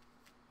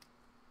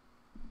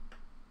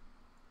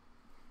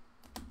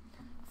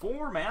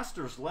 4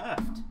 Masters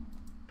left.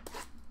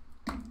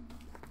 I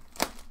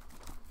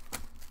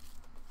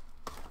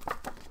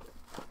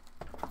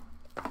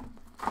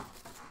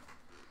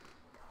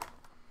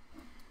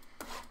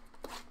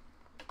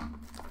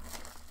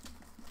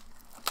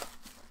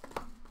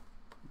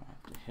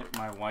have to hit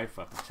my wife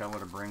up and tell her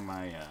to bring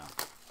my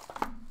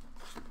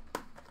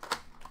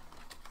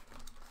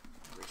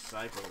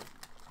recycle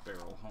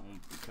barrel home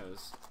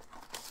because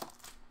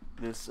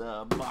this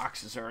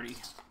box is already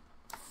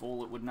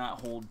full. It would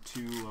not hold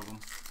 2 of them.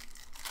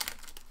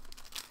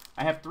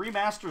 I have 3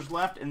 Masters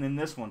left and then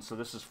this one, so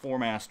this is 4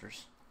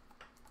 Masters.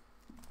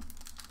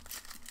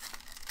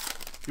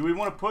 Do we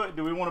want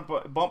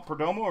to bump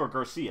Perdomo or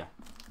Garcia?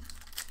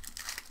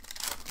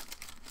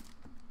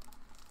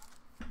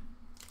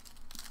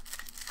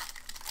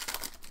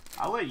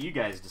 I'll let you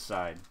guys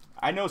decide.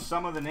 I know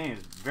some of the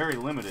names, very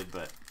limited,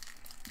 but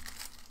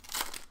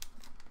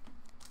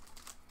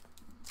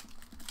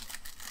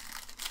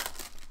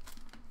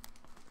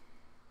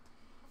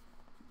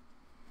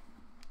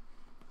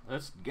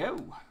let's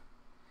go.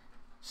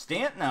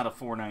 Stanton out of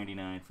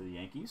 499 for the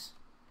Yankees.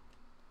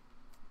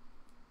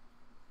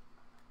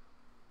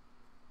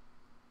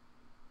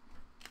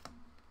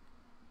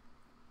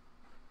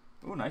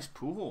 Oh, nice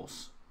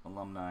Pujols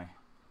alumni.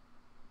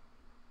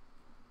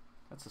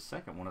 That's the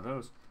second one of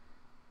those.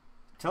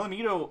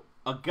 Telemito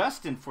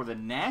Augustin for the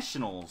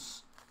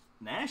Nationals.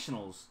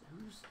 Nationals.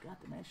 Who's got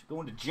the Nationals?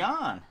 Going to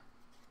John.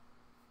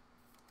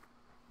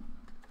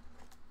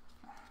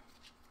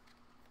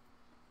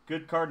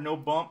 Good card, no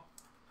bump.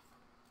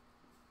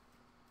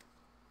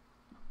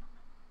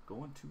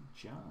 going to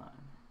John.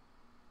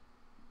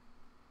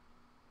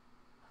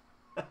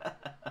 Ooh,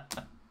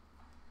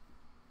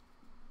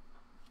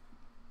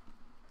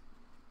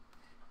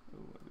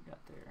 what do we got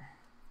there?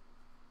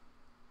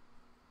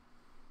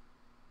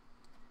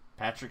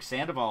 Patrick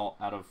Sandoval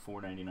out of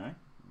 499.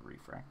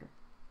 Refractor.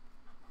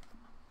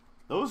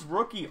 Those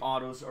rookie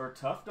autos are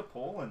tough to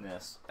pull in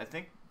this. I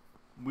think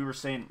we were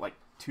saying like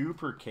 2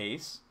 per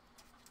case,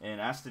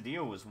 and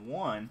Astudillo was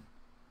 1.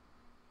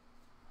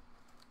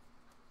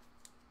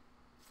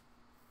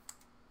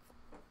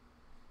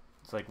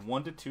 It's like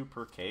 1 to 2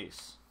 per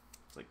case.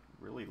 It's like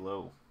really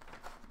low.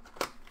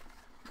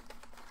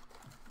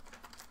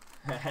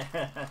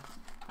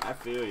 I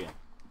feel you.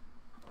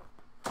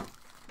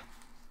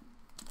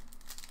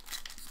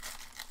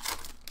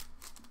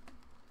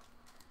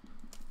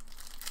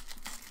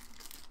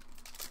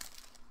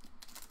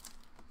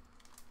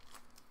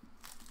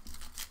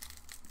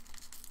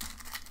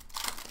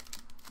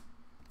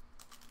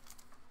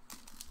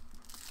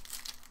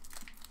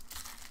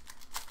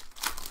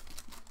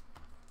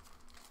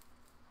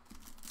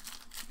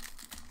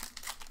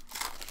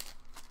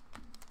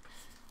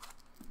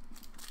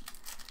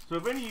 So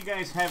if any of you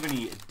guys have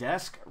any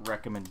desk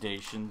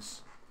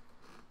recommendations,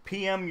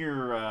 PM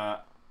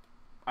your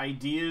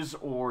ideas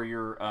or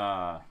your,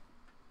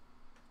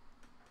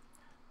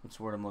 what's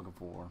the word I'm looking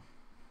for?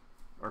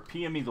 Or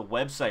PM me the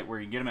website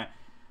where you can get them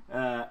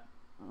at.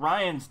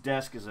 Ryan's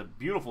desk is a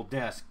beautiful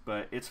desk,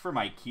 but it's from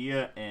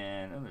IKEA,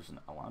 and there's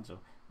an Alonzo,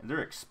 and they're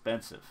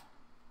expensive.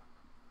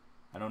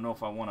 I don't know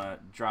if I want to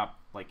drop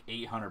like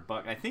 800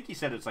 bucks. I think he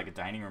said it's like a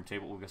dining room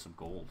table. We'll get some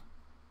gold.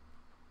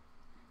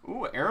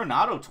 Ooh,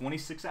 Arenado,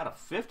 26 out of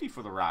 50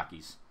 for the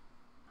Rockies.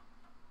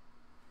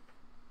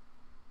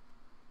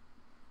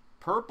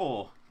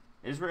 Purple,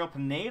 Israel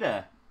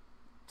Pineda,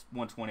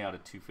 120 out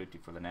of 250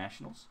 for the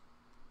Nationals.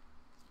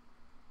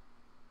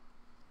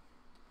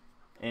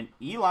 And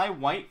Eli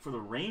White for the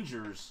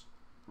Rangers.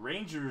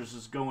 Rangers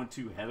is going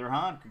to Heather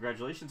Hahn.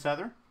 Congratulations,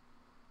 Heather.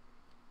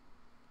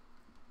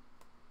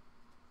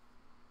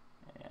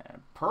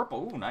 And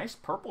purple, ooh, nice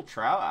purple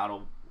Trout out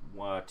of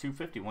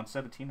 250,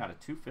 117 out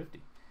of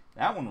 250.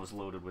 That one was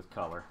loaded with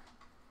color.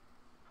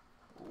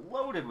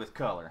 Loaded with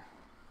color.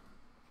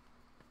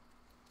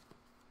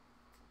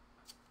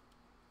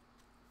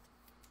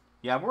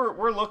 Yeah,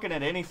 we're looking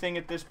at anything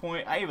at this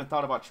point. I even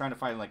thought about trying to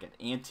find like an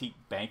antique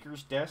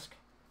banker's desk.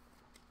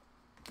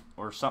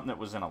 Or something that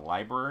was in a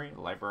library,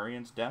 a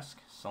librarian's desk.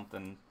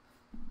 Something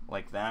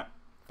like that.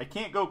 I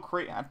can't go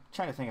crazy. I'm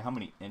trying to think of how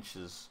many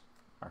inches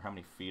or how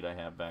many feet I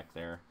have back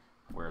there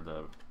where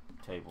the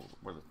table,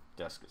 where the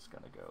desk is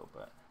going to go,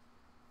 but...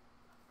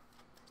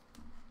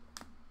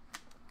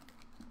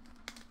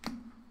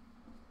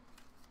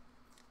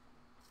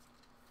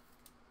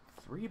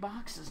 Three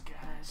boxes,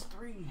 guys.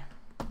 3.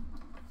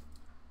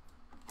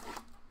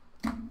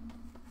 I'm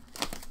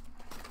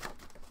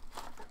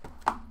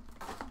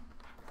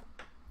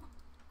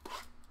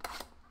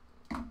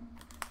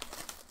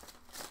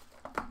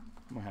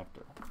gonna have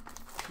to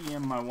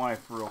PM my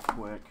wife real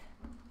quick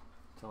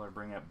until I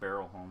bring that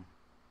barrel home.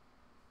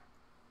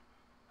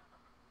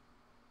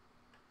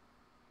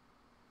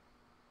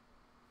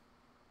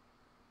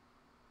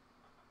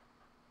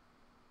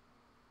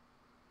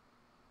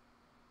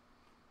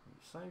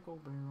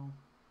 Recycle barrel.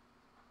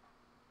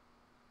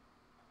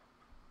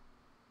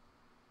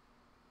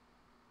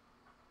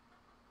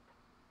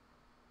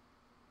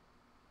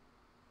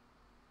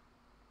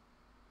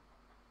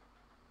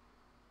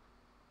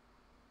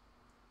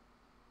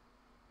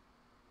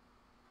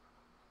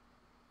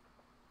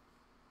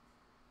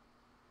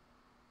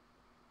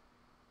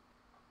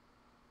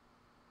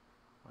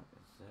 What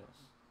is this?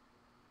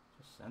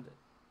 Just send it.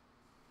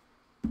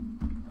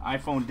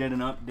 iPhone did an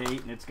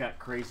update and it's got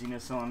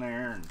craziness on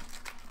there, and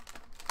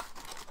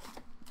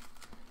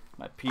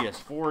my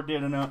PS4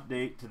 did an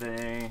update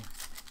today.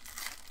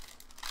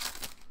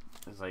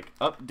 It's like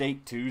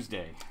Update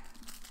Tuesday.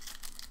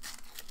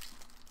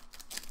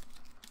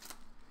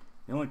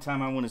 The only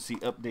time I want to see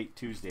Update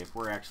Tuesday if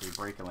we're actually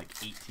breaking like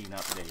 18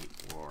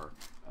 update or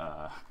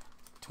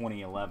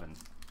 2011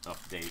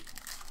 update.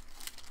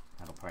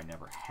 That'll probably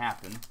never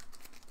happen.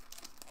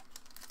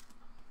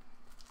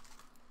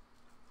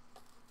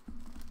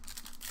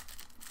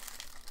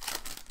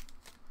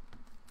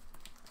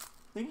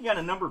 I think you got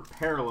a number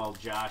parallel,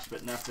 Josh,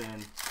 but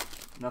nothing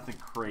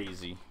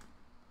crazy.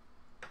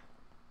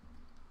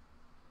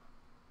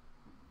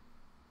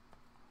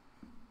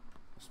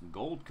 Some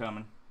gold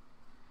coming.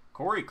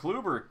 Corey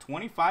Kluber,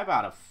 25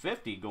 out of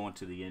 50 going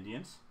to the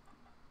Indians.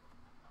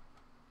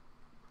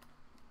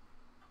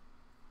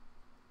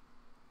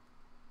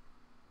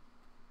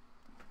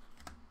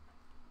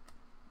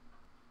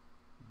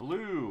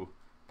 Blue,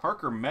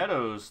 Parker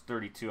Meadows,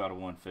 32 out of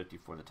 150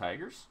 for the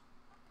Tigers.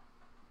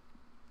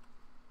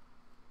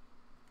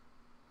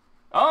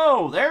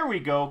 Oh, there we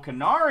go.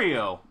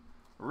 Canario.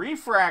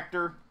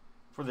 Refractor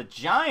for the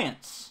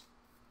Giants.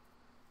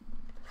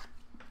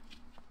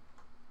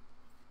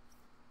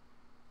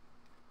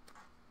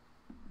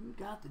 We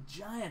got the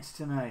Giants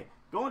tonight.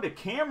 Going to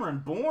Cameron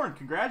Bourne.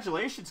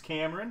 Congratulations,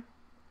 Cameron.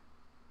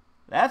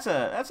 That's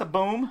a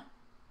boom.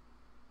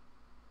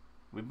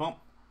 We bump.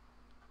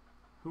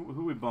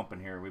 Who we bumping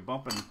here? We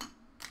bumping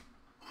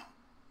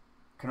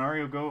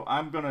Canario go.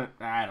 I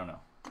don't know.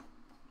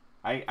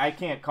 I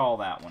can't call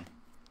that one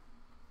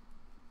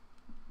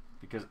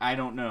because I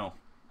don't know.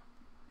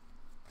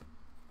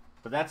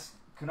 But that's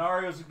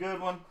Canario's a good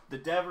one. The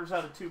Devers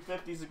out of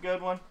 250 is a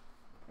good one.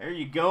 There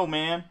you go,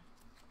 man.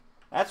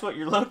 That's what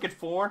you're looking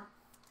for.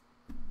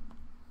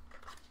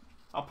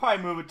 I'll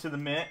probably move it to the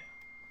Mitt.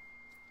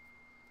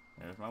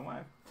 There's my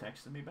wife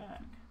texting me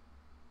back.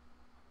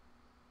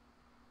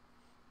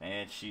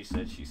 And she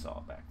said she saw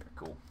it back there.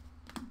 Cool.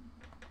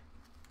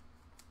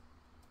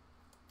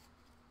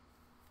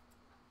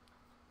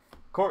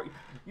 Corey,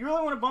 you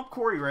really want to bump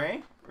Corey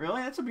Ray?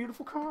 Really? That's a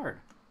beautiful card.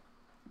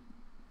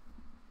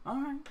 All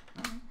right.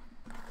 All right.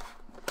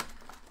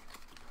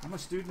 I'm a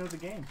student of the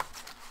game.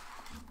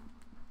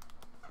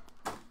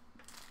 Let's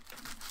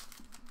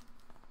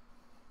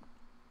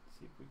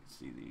see if we can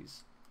see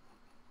these.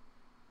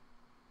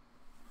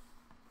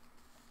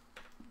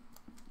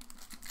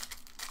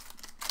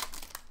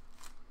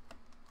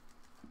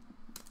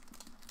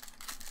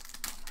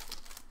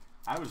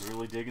 I was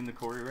really digging the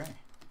Corey Ray.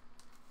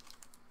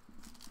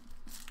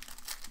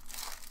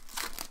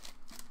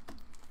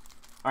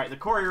 All right, the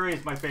Corey Ray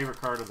is my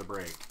favorite card of the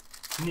break.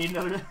 Need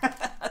another?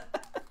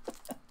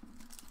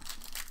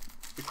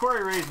 The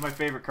Corey Ray is my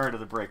favorite card of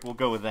the break. We'll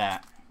go with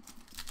that.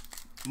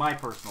 My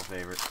personal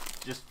favorite,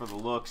 just for the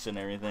looks and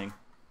everything.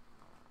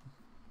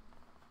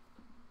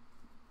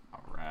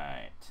 All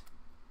right.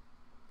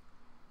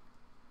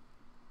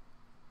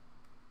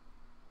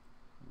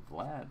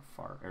 Vlad,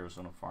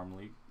 Arizona Farm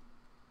League.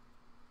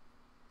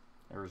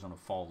 Arizona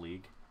Fall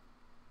League.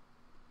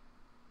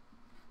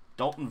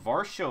 Dalton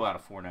Varsho out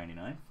of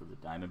 499 for the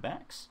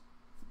Diamondbacks.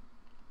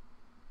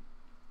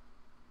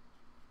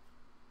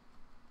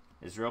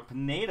 Israel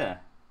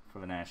Pineda for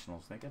the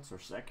Nationals. I think that's our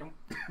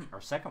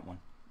second one.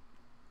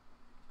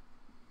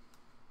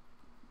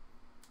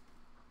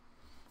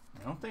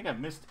 I don't think I've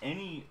missed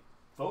any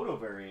photo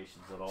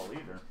variations at all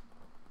either.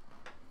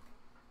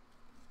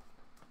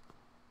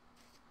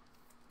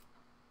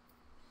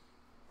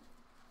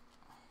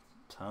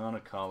 Ton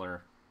of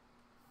color,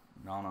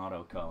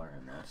 non-auto color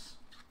in this.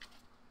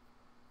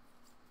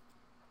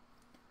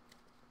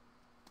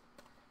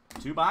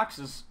 2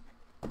 boxes.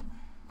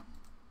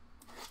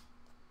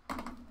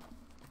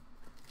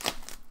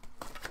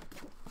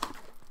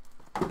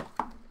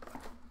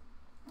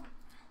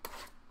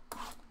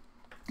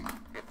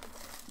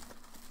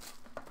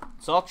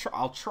 So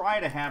I'll try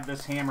to have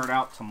this hammered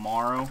out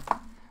tomorrow.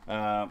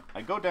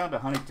 I go down to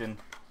Huntington,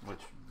 which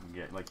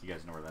like you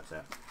guys know where that's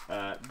at.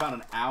 About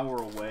an hour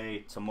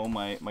away to mow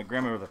my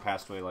grandmother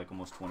passed away like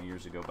almost 20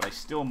 years ago, but I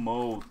still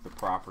mow the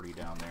property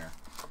down there.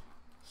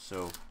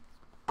 So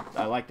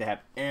I like to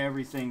have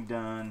everything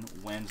done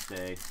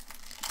Wednesday.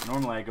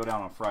 Normally I go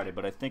down on Friday,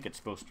 but I think it's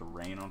supposed to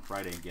rain on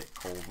Friday and get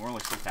cold. We're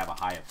only supposed to have a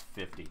high of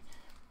 50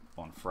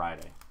 on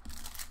Friday.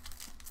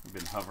 We've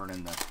been hovering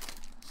in the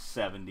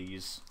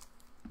 70s.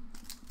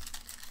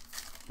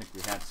 I think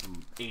we had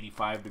some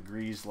 85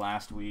 degrees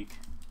last week.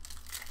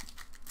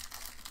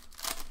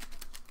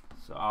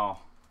 So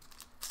I'll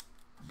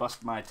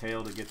bust my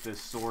tail to get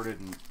this sorted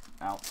and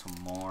out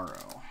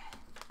tomorrow.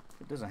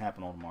 If it doesn't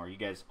happen all tomorrow, you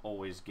guys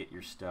always get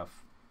your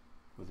stuff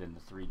within the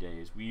 3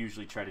 days. We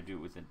usually try to do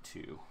it within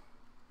 2.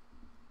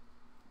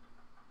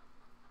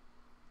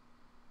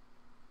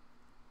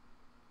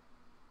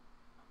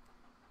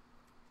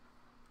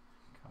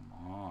 Come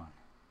on.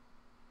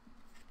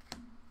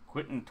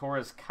 Quentin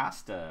Torres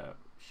Costa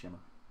shimmer.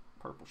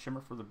 Purple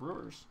shimmer for the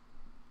Brewers.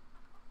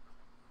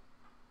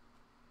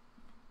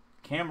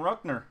 Cam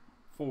Ruckner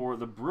for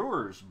the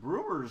Brewers.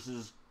 Brewers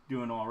is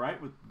doing all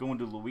right with going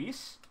to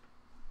Luis.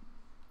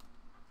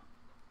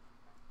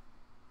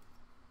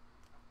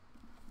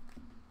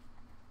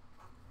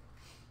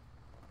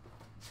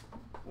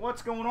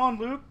 What's going on,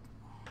 Luke?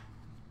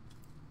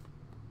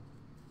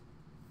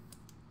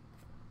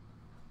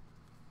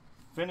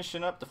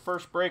 Finishing up the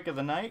first break of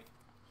the night.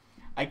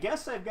 I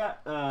guess I've got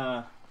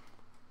a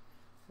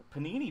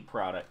Panini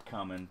product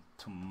coming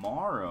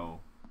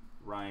tomorrow.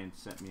 Ryan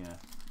sent me a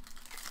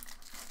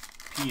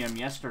PM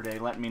yesterday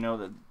letting me know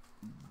that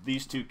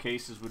these 2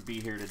 cases would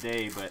be here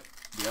today, but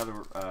the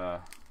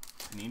other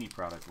Panini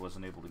product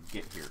wasn't able to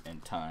get here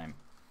in time.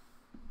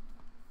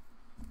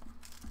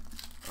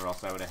 Or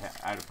else I'd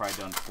have probably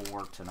done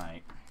 4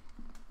 tonight.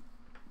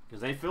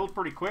 Because they filled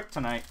pretty quick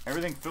tonight.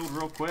 Everything filled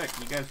real quick.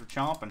 You guys were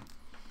chomping.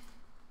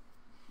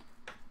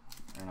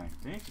 And I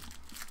think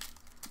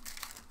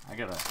I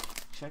gotta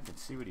check and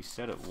see what he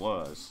said it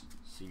was,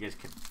 so you guys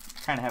can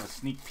kind of have a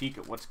sneak peek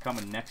at what's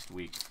coming next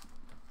week.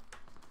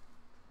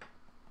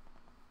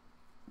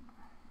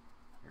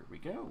 Here we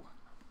go.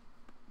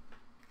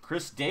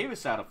 Chris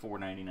Davis out of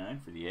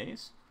 499 for the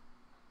A's.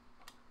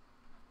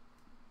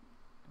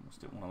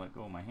 Almost didn't want to let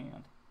go of my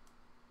hand.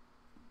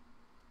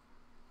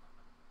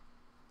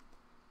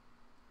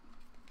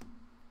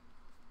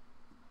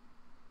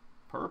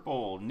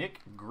 Purple, Nick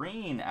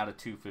Green out of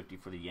 250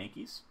 for the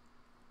Yankees.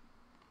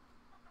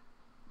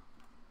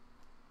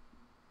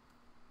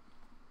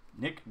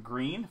 Nick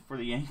Green for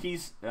the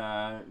Yankees.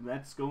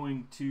 That's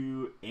going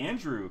to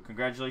Andrew.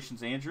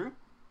 Congratulations, Andrew.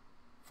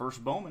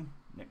 First Bowman,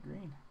 Nick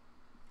Green.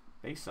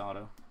 Base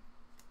auto.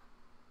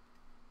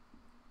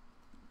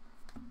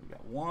 We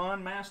got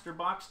one master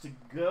box to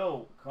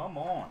go. Come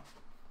on.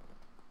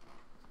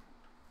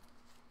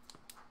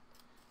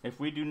 If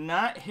we do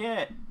not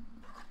hit,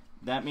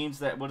 that means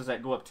that, what does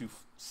that go up to?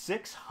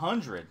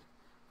 600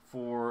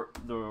 for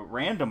the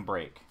random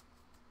break.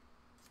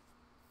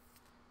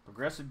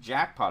 Progressive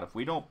jackpot. If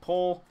we don't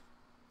pull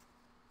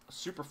a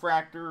super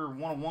fractor or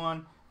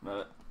 101,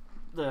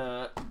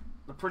 the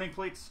printing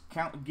plates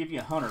give you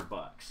 $100.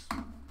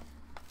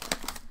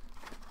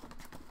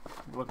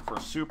 You're looking for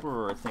a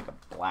super or I think a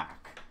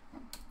black.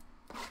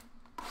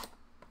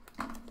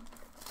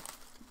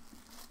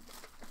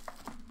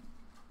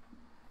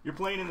 You're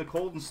playing in the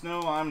cold and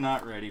snow. I'm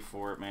not ready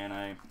for it,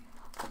 man.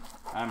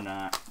 I'm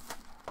not.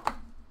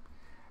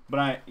 But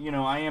I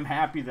am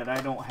happy that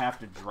I don't have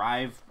to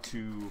drive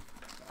to.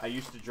 I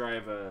used to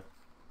drive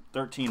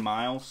 13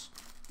 miles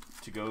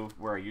to go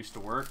where I used to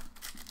work.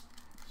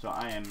 So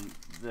I am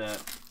the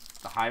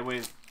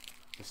highway,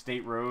 the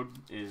state road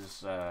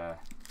is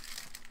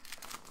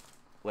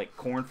like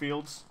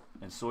cornfields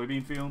and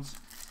soybean fields.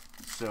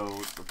 So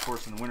of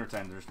course in the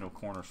wintertime there's no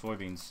corn or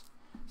soybeans.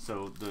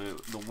 So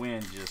the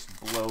wind just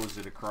blows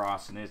it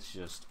across and it's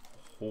just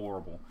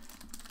horrible.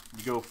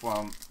 You go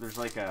from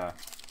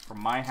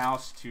from my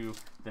house to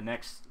the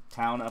next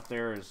town up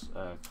there is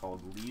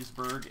called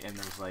Leesburg, and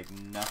there's like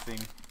nothing.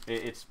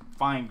 It's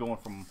fine going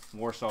from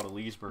Warsaw to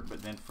Leesburg,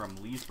 but then from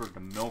Leesburg to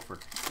Milford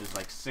is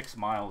like 6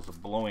 miles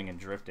of blowing and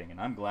drifting, and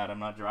I'm glad I'm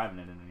not driving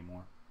it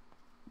anymore.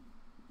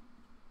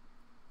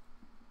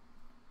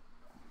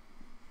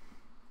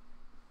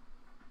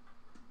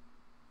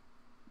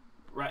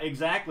 Right,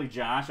 exactly,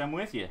 Josh. I'm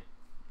with you.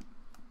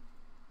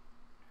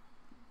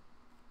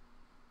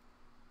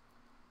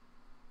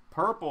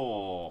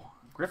 Purple.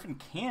 Griffin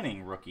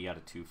Canning, rookie out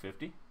of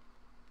 250.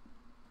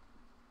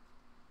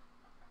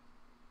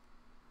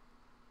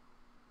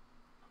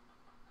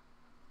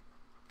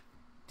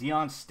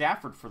 Deion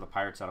Stafford for the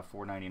Pirates out of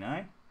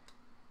 499.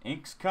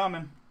 Ink's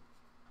coming.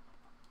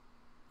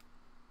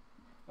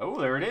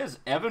 Oh, there it is.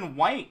 Evan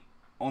White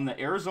on the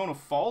Arizona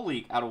Fall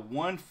League out of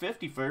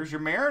 150. There's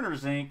your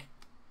Mariners ink.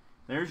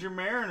 There's your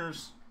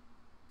Mariners.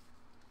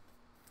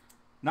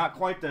 Not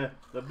quite the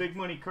big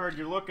money card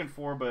you're looking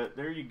for, but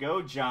there you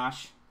go,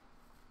 Josh.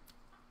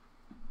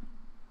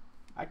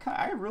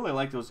 I really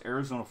like those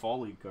Arizona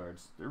Fall League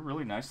cards. They're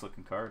really nice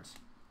looking cards.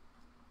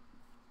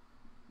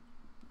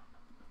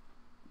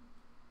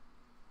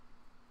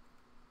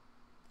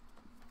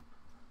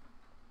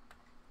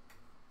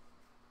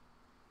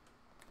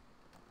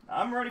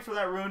 I'm ready for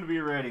that rune to be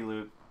ready,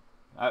 Luke.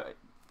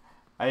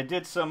 I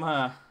did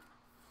some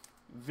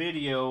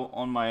video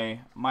on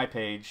my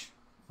page,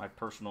 my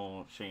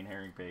personal Shane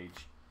Herring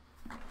page,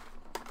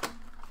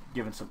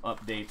 giving some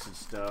updates and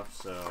stuff,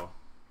 so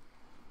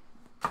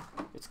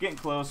it's getting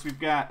close. We've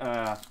got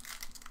a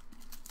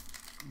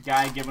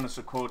guy giving us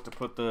a quote to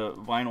put the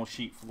vinyl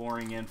sheet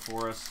flooring in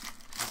for us.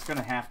 It's going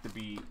to have to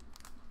be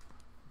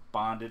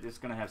bonded. It's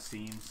going to have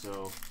seams,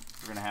 so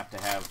we're going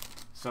to have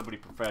somebody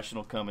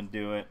professional come and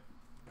do it.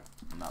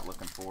 I'm not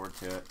looking forward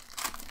to it.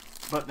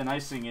 But the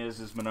nice thing is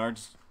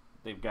Menards,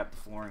 they've got the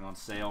flooring on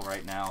sale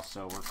right now,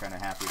 so we're kind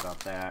of happy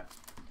about that.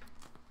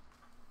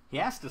 He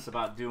asked us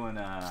about doing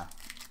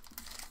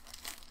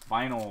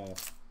vinyl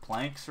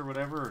planks or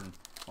whatever, and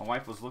my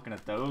wife was looking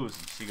at those,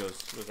 and she goes,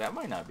 that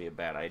might not be a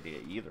bad idea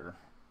either.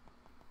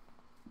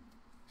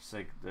 She's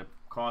like, the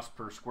cost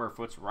per square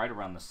foot's right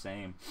around the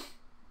same.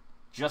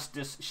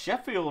 Justice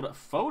Sheffield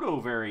photo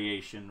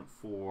variation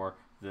for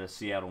the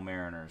Seattle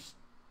Mariners.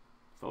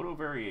 Photo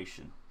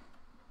variation.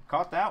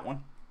 Caught that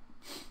one.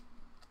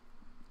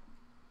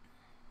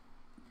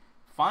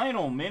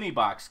 Final mini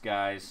box,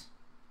 guys.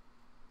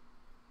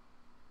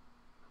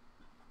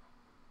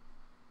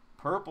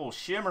 Purple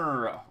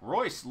Shimmer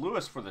Royce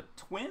Lewis for the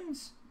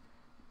Twins.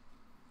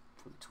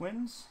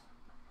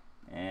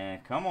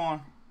 And come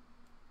on.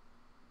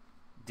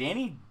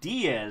 Danny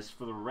Diaz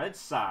for the Red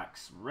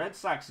Sox. Red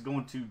Sox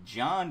going to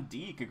John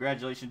D.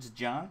 Congratulations,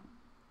 John.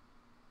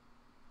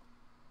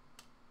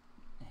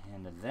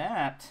 And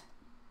that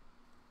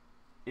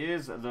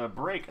is the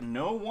break.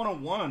 No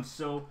 101.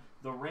 So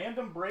the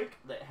random break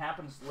that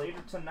happens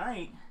later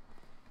tonight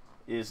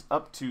is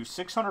up to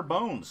 600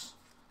 bones.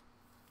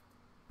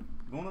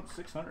 Going up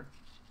 600.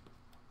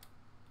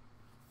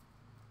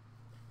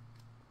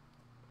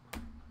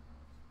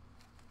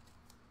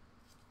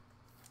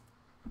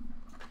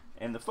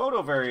 And the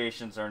photo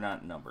variations are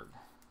not numbered.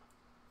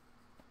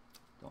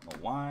 Don't know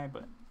why,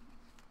 but...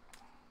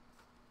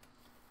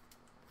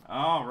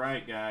 all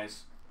right,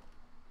 guys.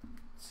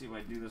 Let's see if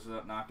I do this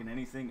without knocking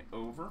anything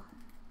over.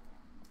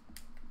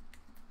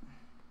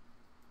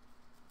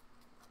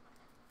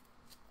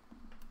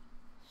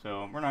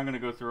 So we're not going to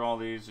go through all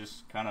these,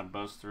 just kind of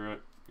buzz through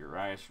it.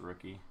 Urias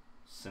rookie,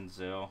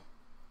 Senzel.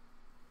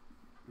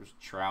 There's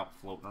trout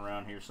floating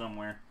around here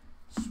somewhere,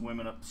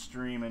 swimming up the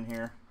stream in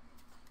here.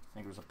 I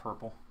think it was a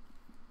purple.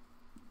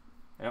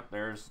 Yep,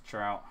 there's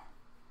Trout.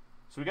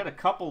 So we got a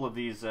couple of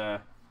these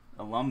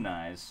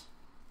alumni.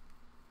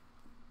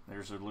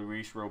 There's a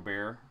Luis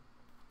Robert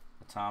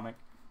Atomic.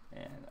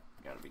 And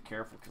I got to be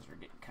careful because we're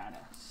getting kind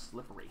of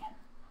slippery.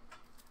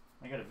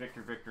 I got a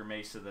Victor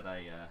Mesa that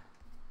I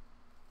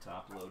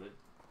top loaded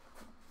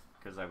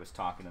because I was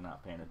talking and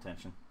not paying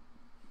attention.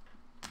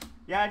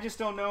 Yeah, I just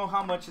don't know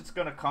how much it's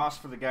going to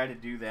cost for the guy to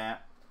do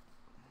that.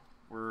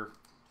 We're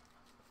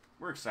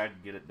excited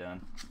to get it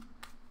done.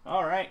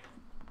 All right,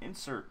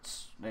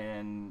 inserts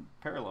and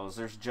parallels.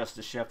 There's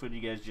Justice Sheffield,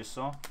 you guys just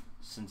saw.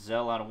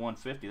 Senzel out of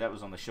 150. That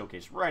was on the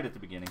showcase right at the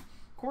beginning.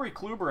 Corey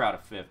Kluber out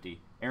of 50.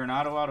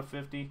 Arenado out of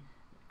 50.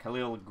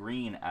 Khalil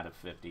Green out of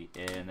 50.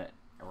 And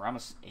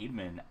Aramis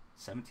Aidman,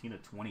 17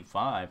 of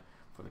 25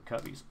 for the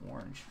Cubbies.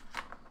 Orange.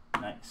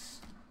 Nice.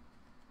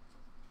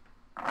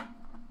 I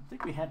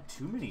think we had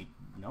too many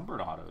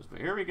numbered autos, but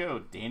here we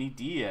go. Danny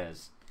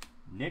Diaz,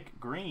 Nick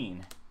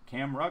Green,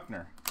 Cam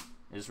Ruckner,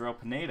 Israel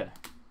Pineda,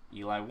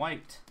 Eli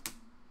White,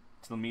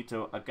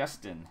 Tilmito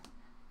Augustin,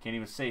 can't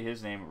even say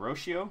his name,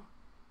 Rocio,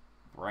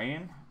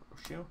 Brian,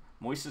 Rocio,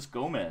 Moises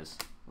Gomez,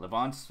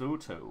 Levon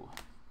Soto,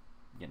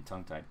 getting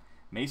tongue-tied,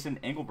 Mason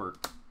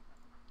Engelbert,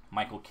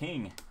 Michael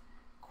King,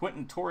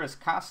 Quentin Torres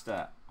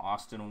Costa,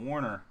 Austin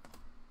Warner,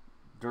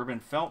 Durbin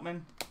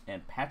Feltman,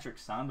 and Patrick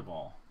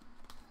Sandoval.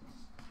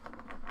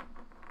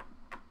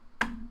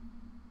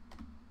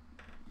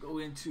 Go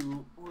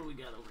into, what do we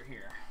got over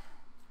here?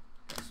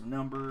 Got some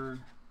numbered.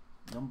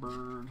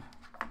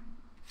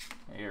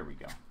 There we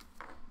go.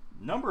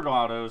 Numbered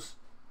autos.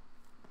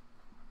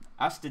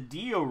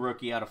 Astudillo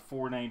rookie out of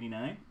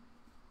 499.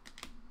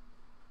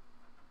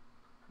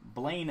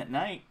 Blaine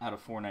Knight out of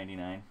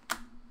 499.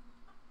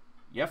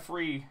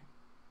 Jeffrey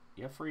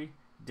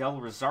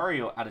Del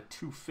Rosario out of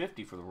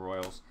 250 for the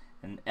Royals.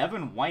 And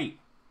Evan White,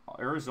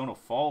 Arizona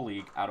Fall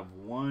League, out of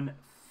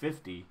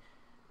 150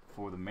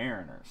 for the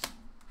Mariners.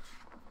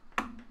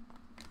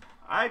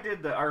 I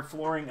did our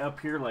flooring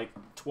up here like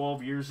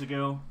 12 years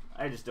ago.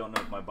 I just don't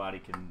know if my body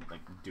can like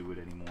do it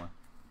anymore.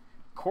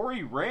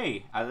 Corey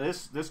Ray,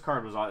 this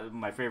card was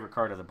my favorite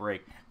card of the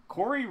break.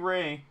 Corey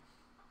Ray,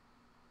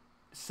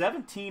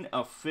 17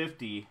 of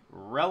 50,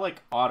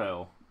 relic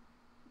auto,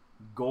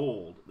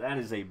 gold. That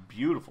is a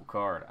beautiful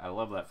card. I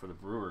love that for the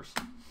Brewers.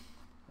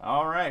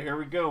 All right, here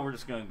we go. We're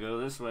just going to go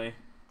this way.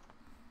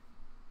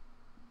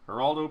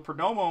 Geraldo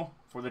Perdomo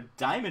for the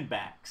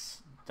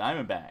Diamondbacks.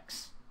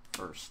 Diamondbacks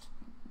first.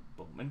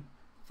 Bowman.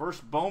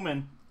 First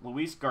Bowman,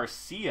 Luis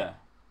Garcia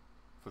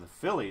for the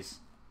Phillies.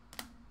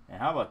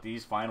 And how about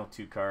these final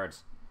two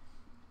cards?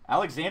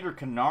 Alexander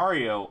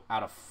Canario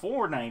out of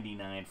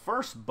 499.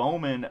 First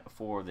Bowman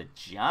for the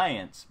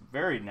Giants.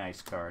 Very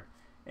nice card.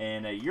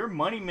 And your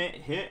Money Mitt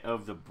hit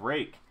of the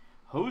break,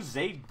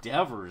 Jose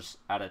Devers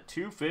out of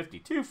 250.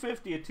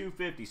 250 of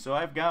 250. So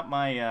I've got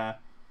my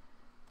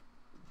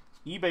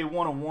eBay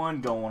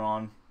 101 going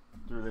on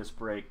through this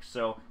break.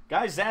 So,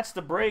 guys, that's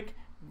the break.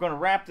 I'm going to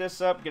wrap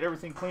this up, get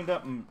everything cleaned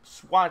up, and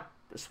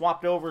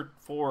swapped over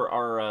for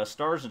our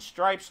Stars and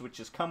Stripes, which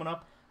is coming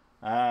up.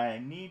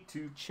 I need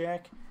to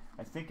check.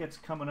 I think it's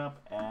coming up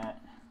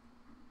at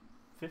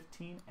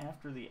 15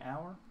 after the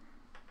hour.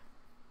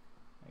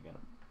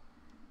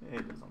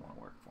 It doesn't want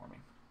to work for me.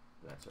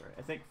 That's all right.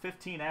 I think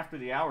 15 after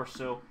the hour.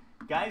 So,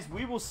 guys,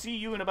 we will see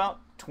you in about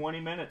 20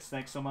 minutes.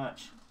 Thanks so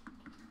much.